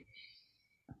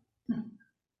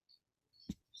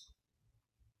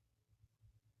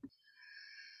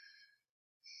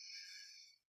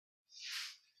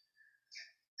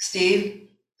 Steve?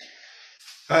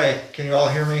 Hi, can you all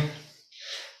hear me?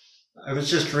 I was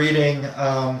just reading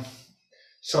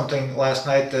something last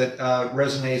night that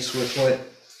resonates with what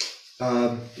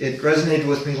it resonated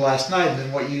with me last night, and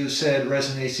then what you said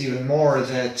resonates even more.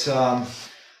 That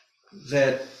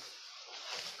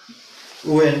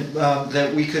when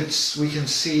that we can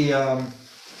see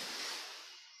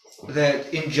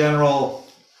that in general,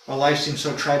 our life seems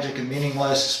so tragic and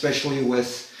meaningless, especially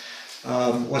with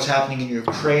what's happening in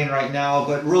Ukraine right now,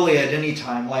 but really at any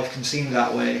time, life can seem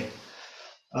that way.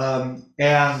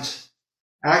 And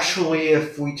actually,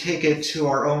 if we take it to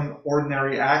our own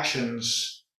ordinary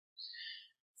actions,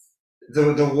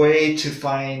 the way to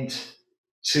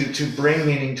bring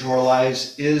meaning to our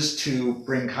lives is to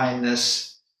bring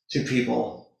kindness to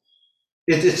people.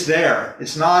 It's there.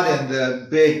 It's not in the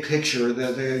big picture,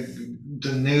 the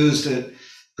news that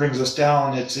brings us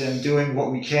down. It's in doing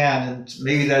what we can, and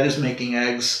maybe that is making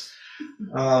eggs,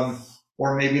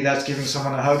 or maybe that's giving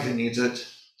someone a hug who needs it.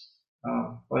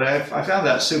 But I found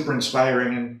that super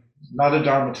inspiring, and not a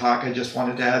Dharma talk. I just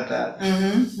wanted to add that.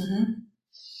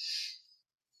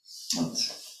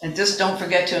 And just don't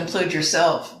forget to include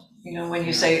yourself. You know, when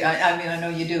you say, I mean, I know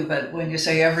you do, but when you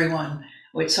say everyone,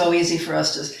 it's so easy for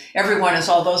us to, everyone is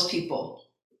all those people.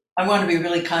 I want to be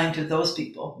really kind to those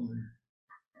people.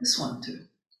 This one too.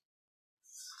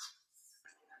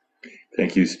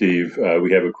 Thank you, Steve.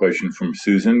 We have a question from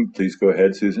Susan. Please go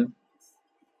ahead, Susan.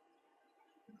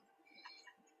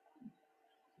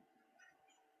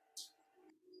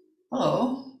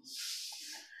 Hello.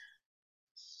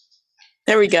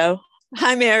 There we go.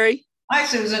 Hi, Mary. Hi,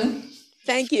 Susan.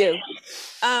 Thank you.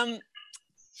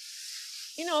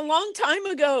 You know, a long time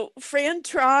ago, Fran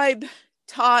Tribe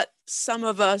taught some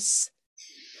of us,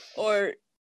 or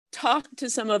talked to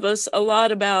some of us, a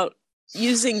lot about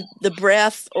using the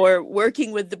breath, or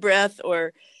working with the breath,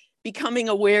 or becoming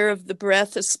aware of the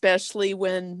breath, especially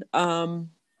when, I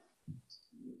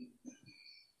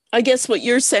guess what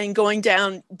you're saying, going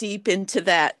down deep into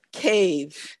that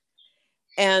cave.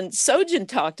 And Sojin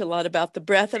talked a lot about the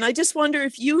breath. And I just wonder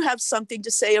if you have something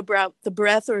to say about the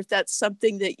breath, or if that's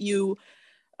something that you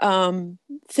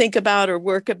think about or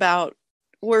work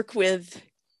with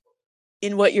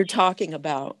in what you're talking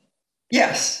about.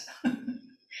 Yes.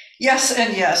 Yes,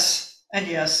 and yes, and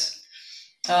yes.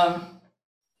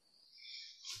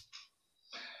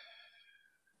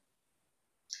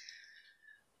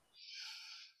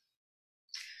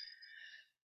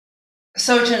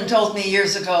 Sojin told me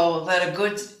years ago that a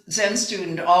good Zen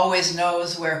student always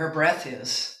knows where her breath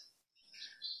is.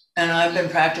 And I've been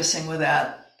practicing with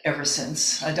that ever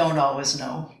since. I don't always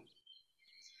know.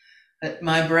 But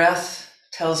my breath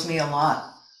tells me a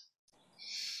lot.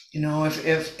 You know,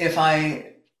 if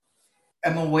I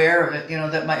am aware of it, you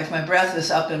know, that if my breath is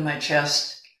up in my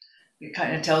chest, it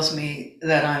kind of tells me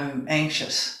that I'm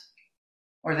anxious,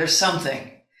 or there's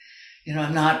something. You know,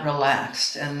 I'm not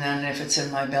relaxed. And then if it's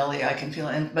in my belly, I can feel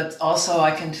it. But also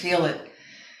I can feel it,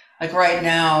 like right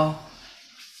now,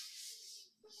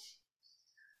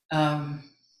 I'm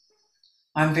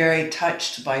very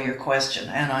touched by your question,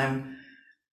 and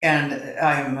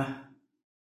I'm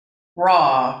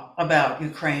raw about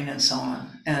Ukraine and so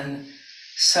on. And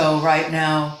so right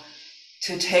now,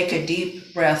 to take a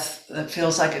deep breath that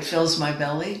feels like it fills my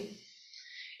belly,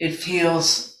 it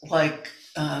feels like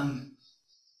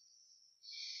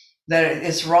that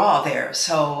it's raw there,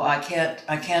 so I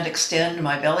can't extend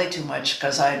my belly too much,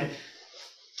 because I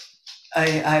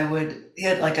would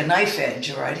hit like a knife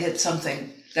edge, or I'd hit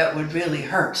something that would really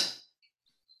hurt.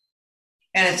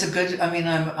 And it's a good. I mean,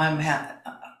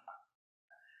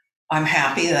 I'm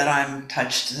happy that I'm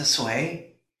touched this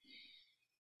way,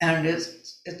 and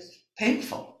it's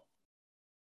painful.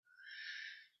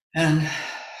 And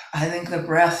I think the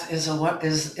breath is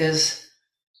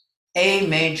a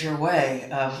major way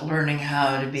of learning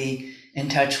how to be in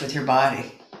touch with your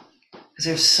body, because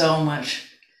there's so much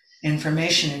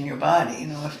information in your body. You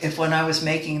know, if when I was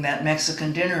making that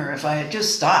Mexican dinner, if I had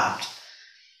just stopped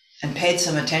and paid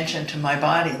some attention to my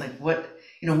body, like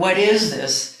what is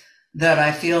this that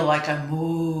I feel like I'm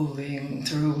moving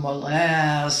through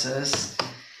molasses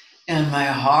and my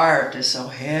heart is so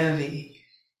heavy,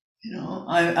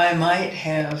 I might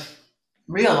have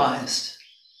realized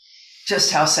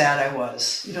just how sad I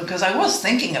was, because I was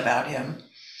thinking about him,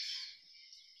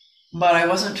 but I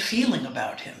wasn't feeling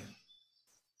about him.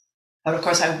 But of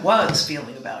course I was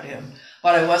feeling about him,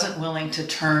 but I wasn't willing to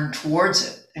turn towards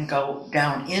it and go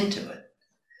down into it.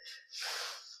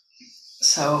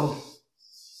 So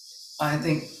I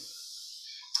think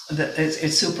that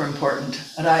it's super important.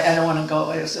 And I don't want to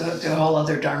go to a whole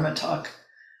other Dharma talk.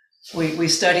 We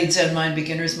studied Zen Mind,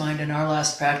 Beginner's Mind in our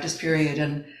last practice period,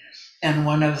 and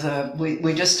one of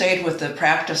we just stayed with the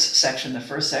practice section, the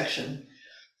first section.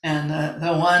 And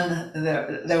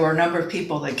there were a number of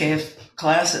people that gave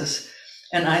classes.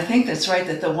 And I think that's right,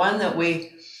 that the one that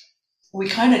we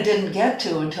kind of didn't get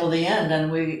to until the end,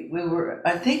 and we were,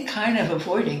 I think, kind of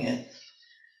avoiding it.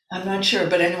 I'm not sure,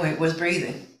 but anyway, it was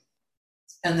breathing.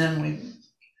 And then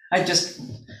I just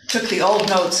took the old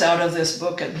notes out of this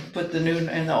book and put the new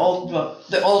in the old book.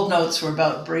 The old notes were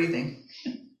about breathing.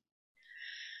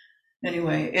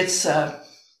 Anyway, it's a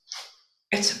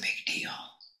big deal.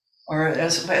 Or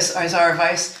as our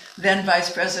then vice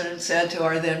president said to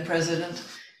our then president,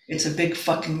 it's a big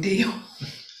fucking deal.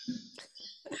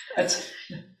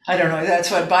 I don't know.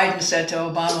 That's what Biden said to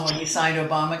Obama when he signed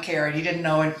Obamacare, and he didn't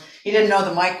know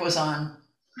the mic was on.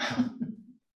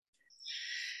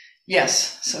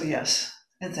 Yes. So yes,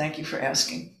 and thank you for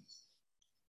asking.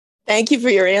 Thank you for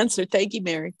your answer. Thank you,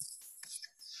 Mary.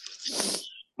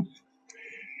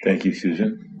 Thank you,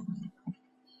 Susan.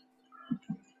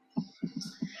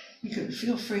 You could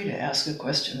feel free to ask a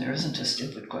question. There isn't a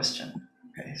stupid question.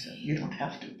 Okay, so you don't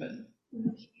have to, but.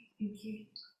 Thank you.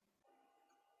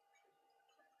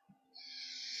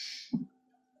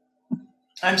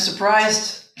 I'm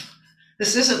surprised.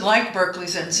 This isn't like Berkeley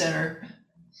Zen Center.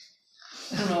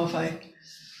 I don't know if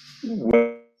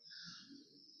Well,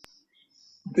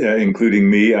 including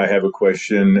me, I have a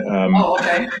question.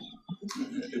 Okay.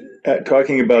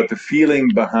 Talking about the feeling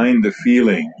behind the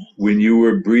feeling. When you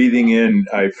were breathing in,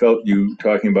 I felt you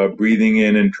talking about breathing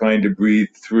in and trying to breathe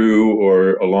through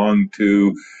or along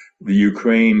to the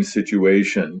Ukraine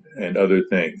situation and other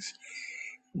things.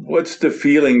 What's the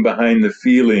feeling behind the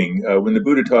feeling? When the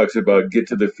Buddha talks about get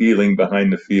to the feeling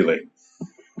behind the feeling,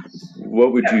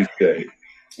 what would you say?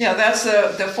 Yeah, that's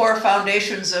the four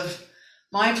foundations of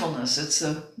mindfulness. It's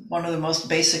one of the most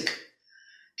basic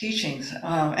teachings,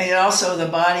 and also the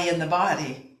body and the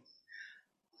body.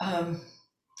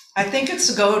 I think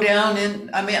it's go down in.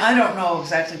 I mean, I don't know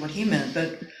exactly what he meant,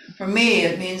 but for me,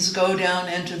 it means go down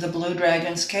into the blue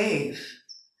dragon's cave.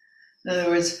 In other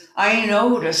words, I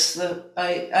notice that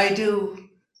I do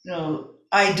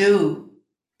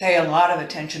pay a lot of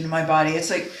attention to my body. It's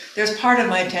like there's part of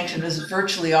my attention is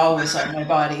virtually always on my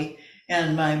body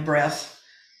and my breath.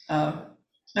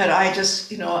 But I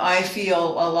just, I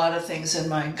feel a lot of things in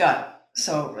my gut.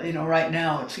 So, right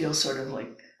now it feels sort of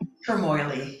like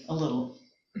turmoily a little.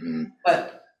 Mm-hmm.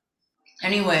 But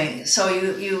anyway, so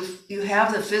you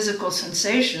have the physical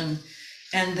sensation,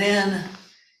 and then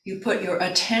you put your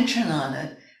attention on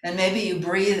it, and maybe you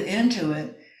breathe into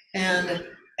it and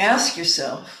ask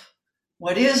yourself,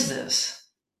 what is this?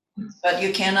 But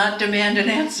you cannot demand an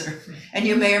answer, and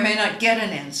you may or may not get an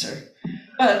answer.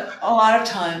 But a lot of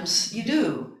times you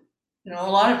do. A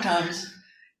lot of times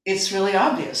it's really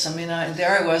obvious. I mean,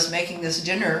 there I was making this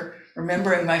dinner,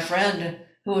 remembering my friend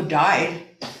who had died.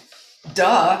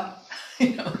 Duh.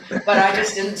 But I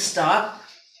just didn't stop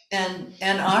and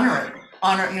honor it.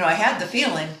 I had the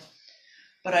feeling,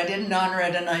 but I didn't honor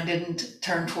it, and I didn't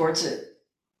turn towards it.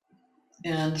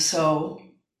 And so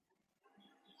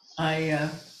I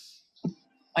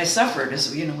suffered,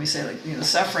 as we say,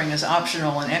 suffering is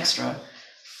optional and extra.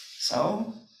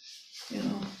 So,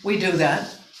 we do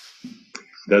that.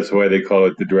 That's why they call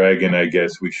it the dragon, I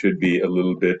guess. We should be a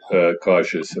little bit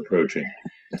cautious approaching.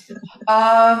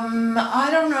 I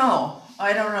don't know.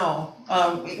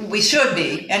 We should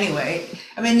be anyway.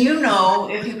 I mean,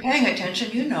 if you're paying attention,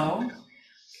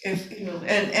 if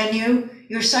and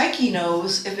your psyche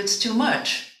knows if it's too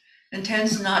much and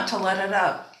tends not to let it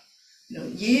up.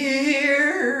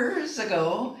 Years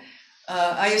ago,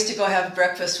 I used to go have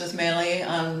breakfast with Manly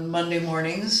on Monday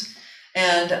mornings.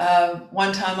 And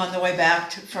one time on the way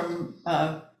back from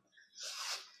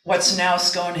what's now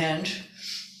Stonehenge,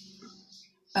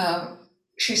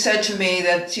 she said to me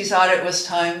that she thought it was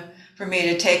time for me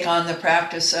to take on the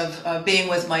practice of being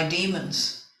with my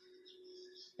demons.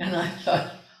 And I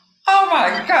thought, oh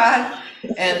my God.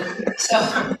 And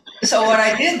so what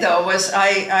I did though was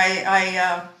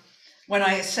I when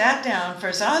I sat down for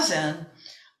Zazen,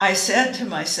 I said to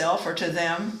myself or to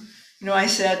them, I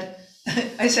said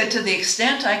to the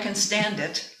extent I can stand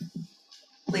it,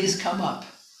 please come up.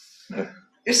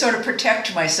 To sort of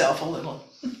protect myself a little.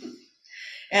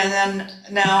 And then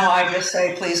now I just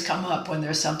say, please come up when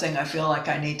there's something I feel like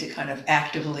I need to kind of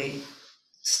actively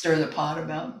stir the pot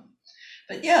about.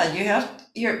 But yeah,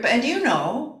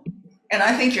 and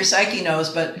I think your psyche knows,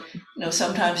 but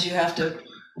sometimes you have to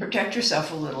protect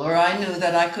yourself a little. Or I knew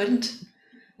that I couldn't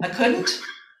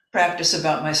practice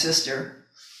about my sister.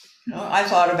 I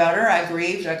thought about her, I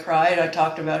grieved, I cried, I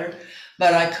talked about her,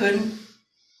 but I couldn't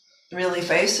really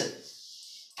face it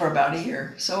for about a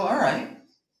year. So all right.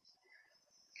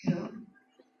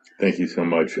 Thank you so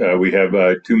much. We have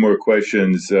 2 more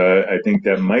questions. I think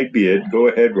that might be it. Go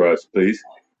ahead, Ross, please.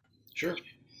 Sure.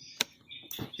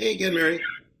 Hey again, Mary.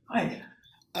 Hi.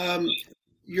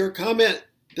 Your comment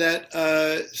that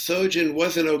Sojin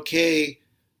wasn't okay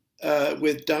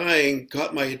with dying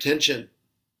caught my attention.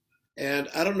 And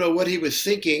I don't know what he was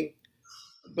thinking,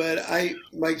 but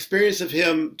my experience of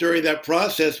him during that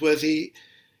process was he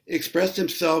expressed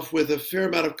himself with a fair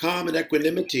amount of calm and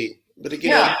equanimity. But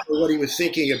again, I don't know what he was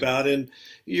thinking about. And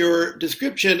your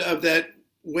description of that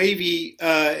wavy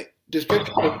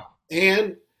description of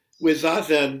hand with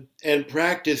Zazen and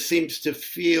practice seems to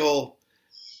feel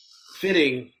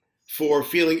fitting for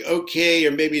feeling okay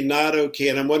or maybe not okay.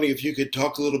 And I'm wondering if you could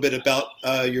talk a little bit about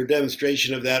your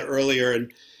demonstration of that earlier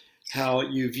and how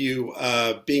you view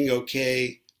being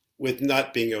okay with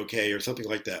not being okay or something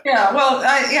like that. Yeah, well,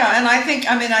 and I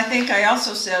think I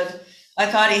also said I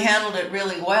thought he handled it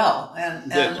really well,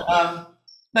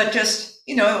 but just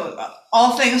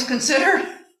all things considered,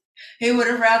 he would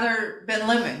have rather been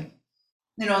living,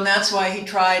 and that's why he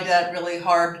tried that really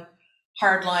hard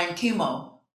line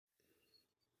chemo,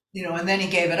 and then he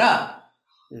gave it up,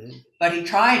 but he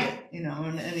tried it,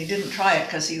 and he didn't try it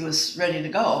because he was ready to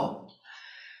go,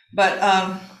 but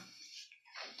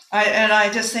I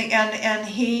just think and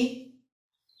he.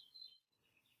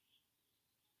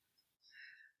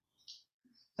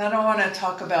 I don't want to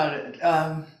talk about it,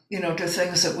 to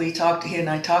things that he and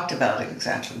I talked about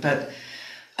exactly. But,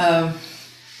 I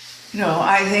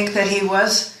think that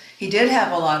he did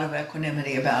have a lot of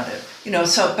equanimity about it,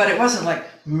 but it wasn't like,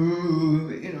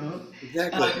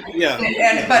 Exactly. Yeah.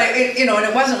 But and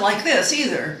it wasn't like this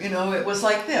either, it was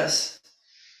like this.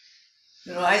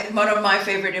 One of my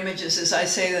favorite images is I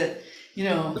say that,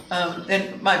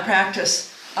 in my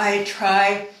practice, I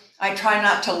try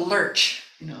not to lurch,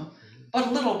 but a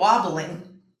little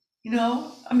wobbling,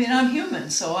 I'm human,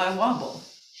 so I wobble.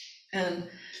 And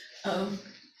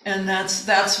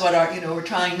that's what we're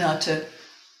trying not to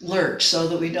lurch so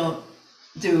that we don't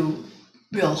do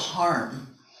real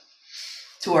harm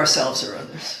to ourselves or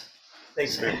others.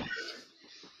 Thanks, Mary.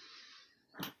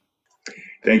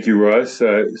 Thank you, Ross.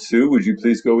 Sue, would you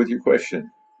please go with your question?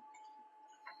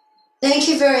 Thank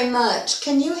you very much.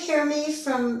 Can you hear me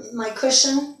from my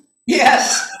cushion?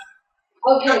 Yes.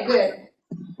 Okay, good.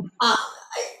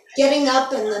 Getting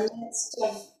up in the midst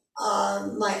of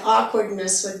my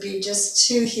awkwardness would be just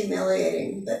too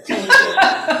humiliating, but thank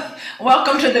you.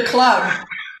 Welcome to the club.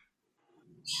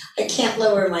 I can't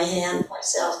lower my hand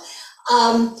myself.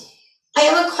 I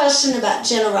have a question about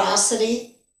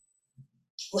generosity.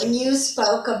 When you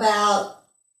spoke about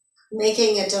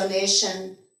making a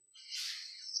donation,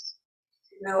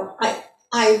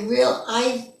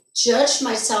 I judge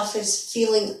myself as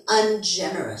feeling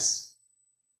ungenerous.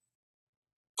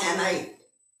 And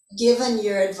given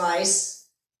your advice,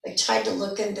 I tried to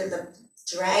look into the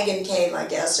dragon cave, I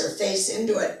guess, or face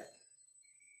into it.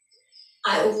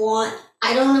 I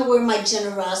don't know where my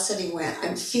generosity went.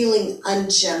 I'm feeling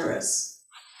ungenerous.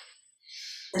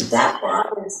 And that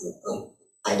bothers me.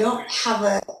 I don't have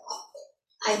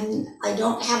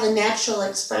a natural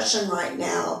expression right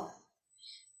now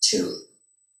to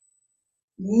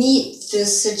meet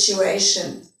this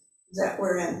situation that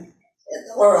we're in,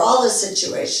 or all the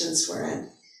situations we're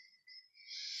in.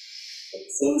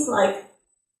 It seems like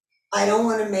I don't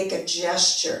want to make a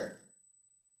gesture,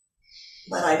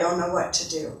 but I don't know what to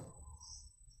do.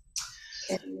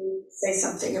 Can you say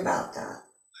something about that?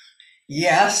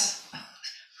 Yes.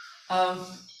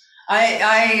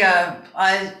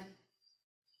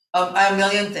 a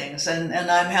million things, and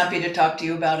I'm happy to talk to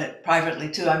you about it privately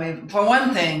too. I mean, for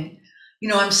one thing,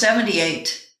 I'm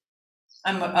 78.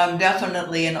 I'm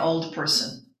definitely an old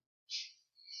person,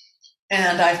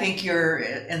 and I think you're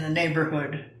in the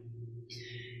neighborhood.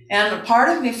 And a part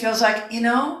of me feels like,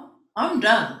 I'm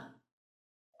done.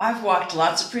 I've walked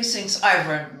lots of precincts. I've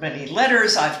read many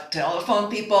letters. I've telephoned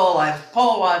people. I've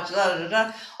poll watched,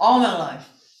 all my life,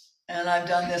 and I've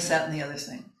done this, that, and the other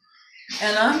thing,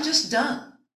 and I'm just done.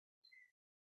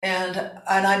 And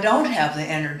I don't have the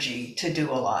energy to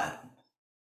do a lot.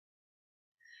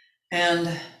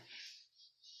 And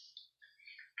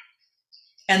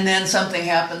then something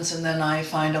happens, and then I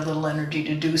find a little energy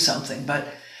to do something. But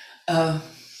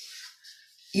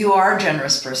you are a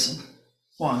generous person,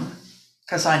 one,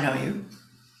 because I know you.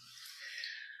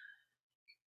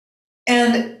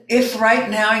 And if right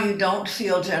now you don't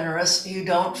feel generous, you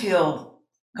don't feel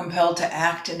compelled to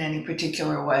act in any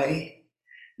particular way,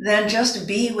 then just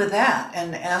be with that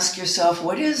and ask yourself,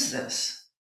 what is this?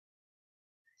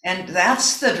 And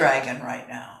that's the dragon right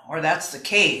now, or that's the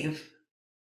cave.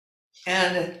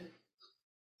 And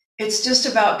it's just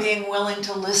about being willing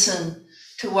to listen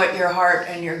to what your heart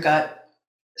and your gut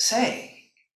say.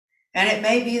 And it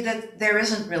may be that there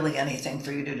isn't really anything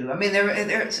for you to do. I mean,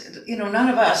 there's, none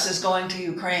of us is going to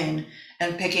Ukraine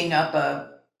and picking up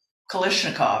a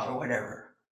Kalashnikov or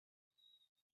whatever.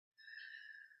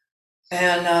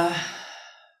 And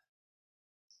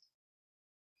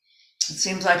it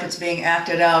seems like it's being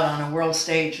acted out on a world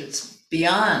stage that's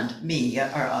beyond me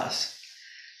or us.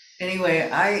 Anyway,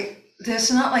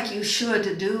 it's not like you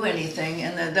should do anything.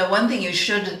 And the one thing you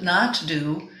should not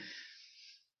do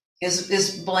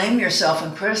is blame yourself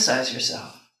and criticize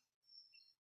yourself.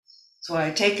 So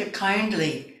I take a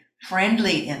kindly,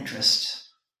 friendly interest,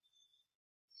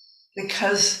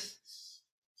 because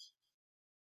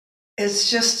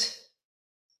it's just,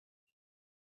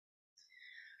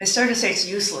 I started to say it's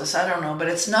useless, I don't know, but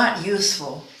it's not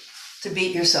useful to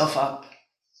beat yourself up.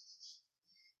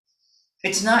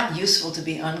 It's not useful to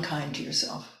be unkind to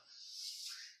yourself.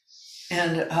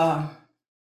 And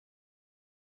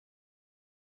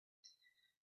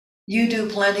you do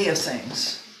plenty of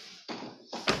things.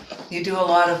 You do a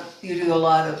lot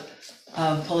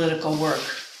of political work,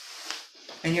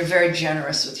 and you're very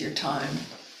generous with your time.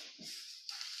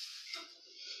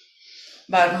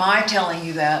 But my telling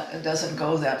you that, it doesn't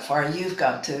go that far. You've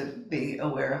got to be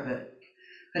aware of it.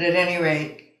 But at any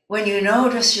rate, when you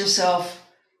notice yourself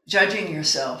judging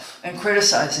yourself and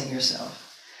criticizing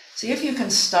yourself, see if you can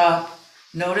stop,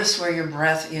 notice where your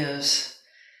breath is,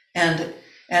 and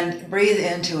breathe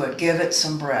into it, give it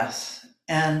some breath.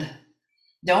 And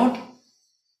do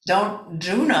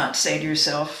not say to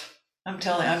yourself, I'm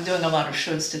doing a lot of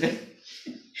shoulds today.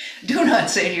 Do not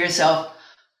say to yourself,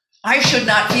 I should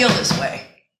not feel this way.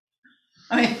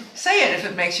 I mean, say it if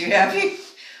it makes you happy,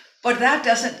 but that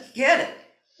doesn't get it.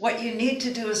 What you need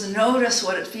to do is notice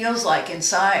what it feels like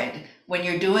inside when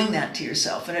you're doing that to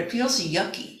yourself, and it feels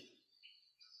yucky.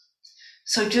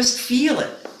 So just feel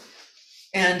it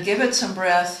and give it some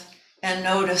breath and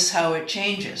notice how it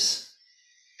changes.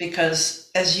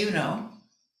 Because as you know,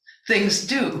 things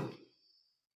do.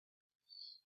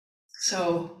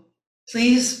 So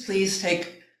please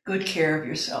take good care of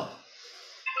yourself.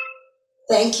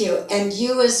 Thank you. And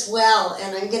you as well.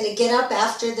 And I'm going to get up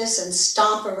after this and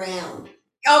stomp around.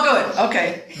 Oh, good.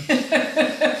 Okay.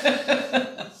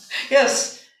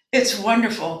 Yes, it's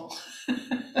wonderful.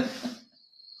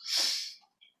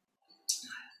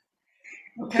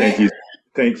 Okay.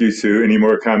 Thank you, Sue. Any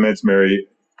more comments, Mary?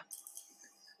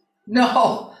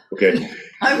 No. Okay.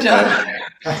 I'm done.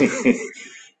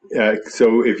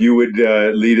 So if you would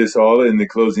lead us all in the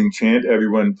closing chant,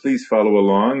 everyone, please follow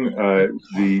along.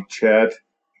 The chat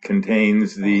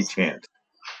contains the chant.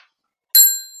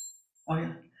 Oh,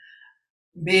 yeah.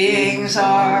 Beings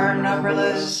are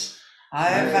numberless,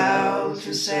 I vow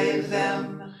to save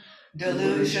them.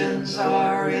 Delusions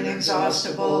are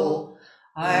inexhaustible,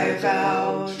 I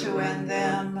vow to end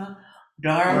them.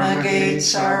 Dharma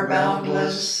gates are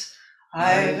boundless,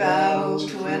 I vow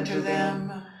to enter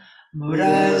them.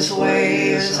 Buddha's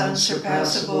way is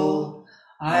unsurpassable,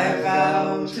 I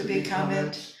vow to become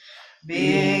it.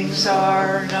 Beings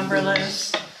are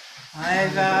numberless, I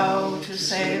vow to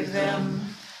save them.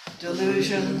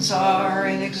 Delusions are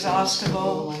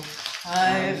inexhaustible,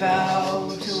 I vow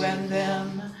to end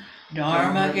them.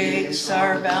 Dharma gates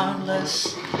are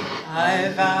boundless,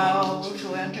 I vow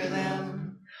to enter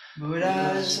them.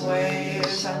 Buddha's way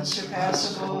is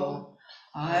unsurpassable,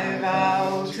 I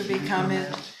vow to become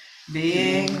it.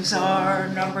 Beings are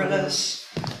numberless,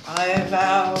 I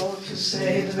vow to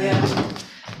save them.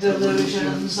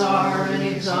 Delusions are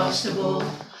inexhaustible.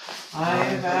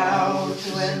 I vow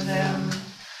to end them.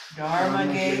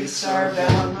 Dharma gates are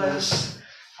boundless.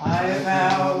 I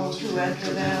vow to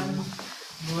enter them.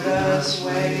 Buddha's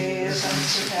way is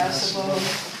unsurpassable.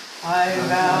 I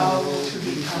vow to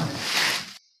become it.